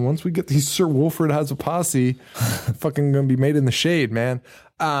stickers. And once we get these Sir Wolford Has a Posse, fucking gonna be made in the shade, man.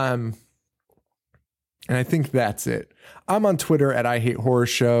 And I think that's it. I'm on Twitter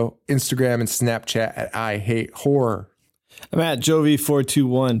 @IHateHorrorShow, Instagram and Snapchat @IHateHorror. I'm at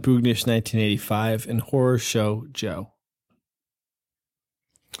Jovi421, Boognish1985, and Horror Show Joe.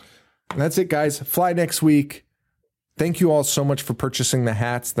 And that's it, guys. Fly next week. Thank you all so much for purchasing the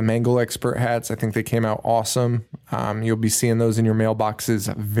hats, the Mangle Expert hats. I think they came out awesome. You'll be seeing those in your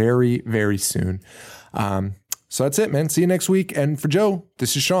mailboxes very, very soon. So that's it, man. See you next week. And for Joe,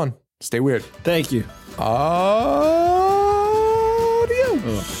 this is Sean. Stay weird. Thank you. Adios.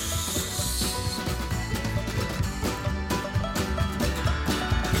 Ugh.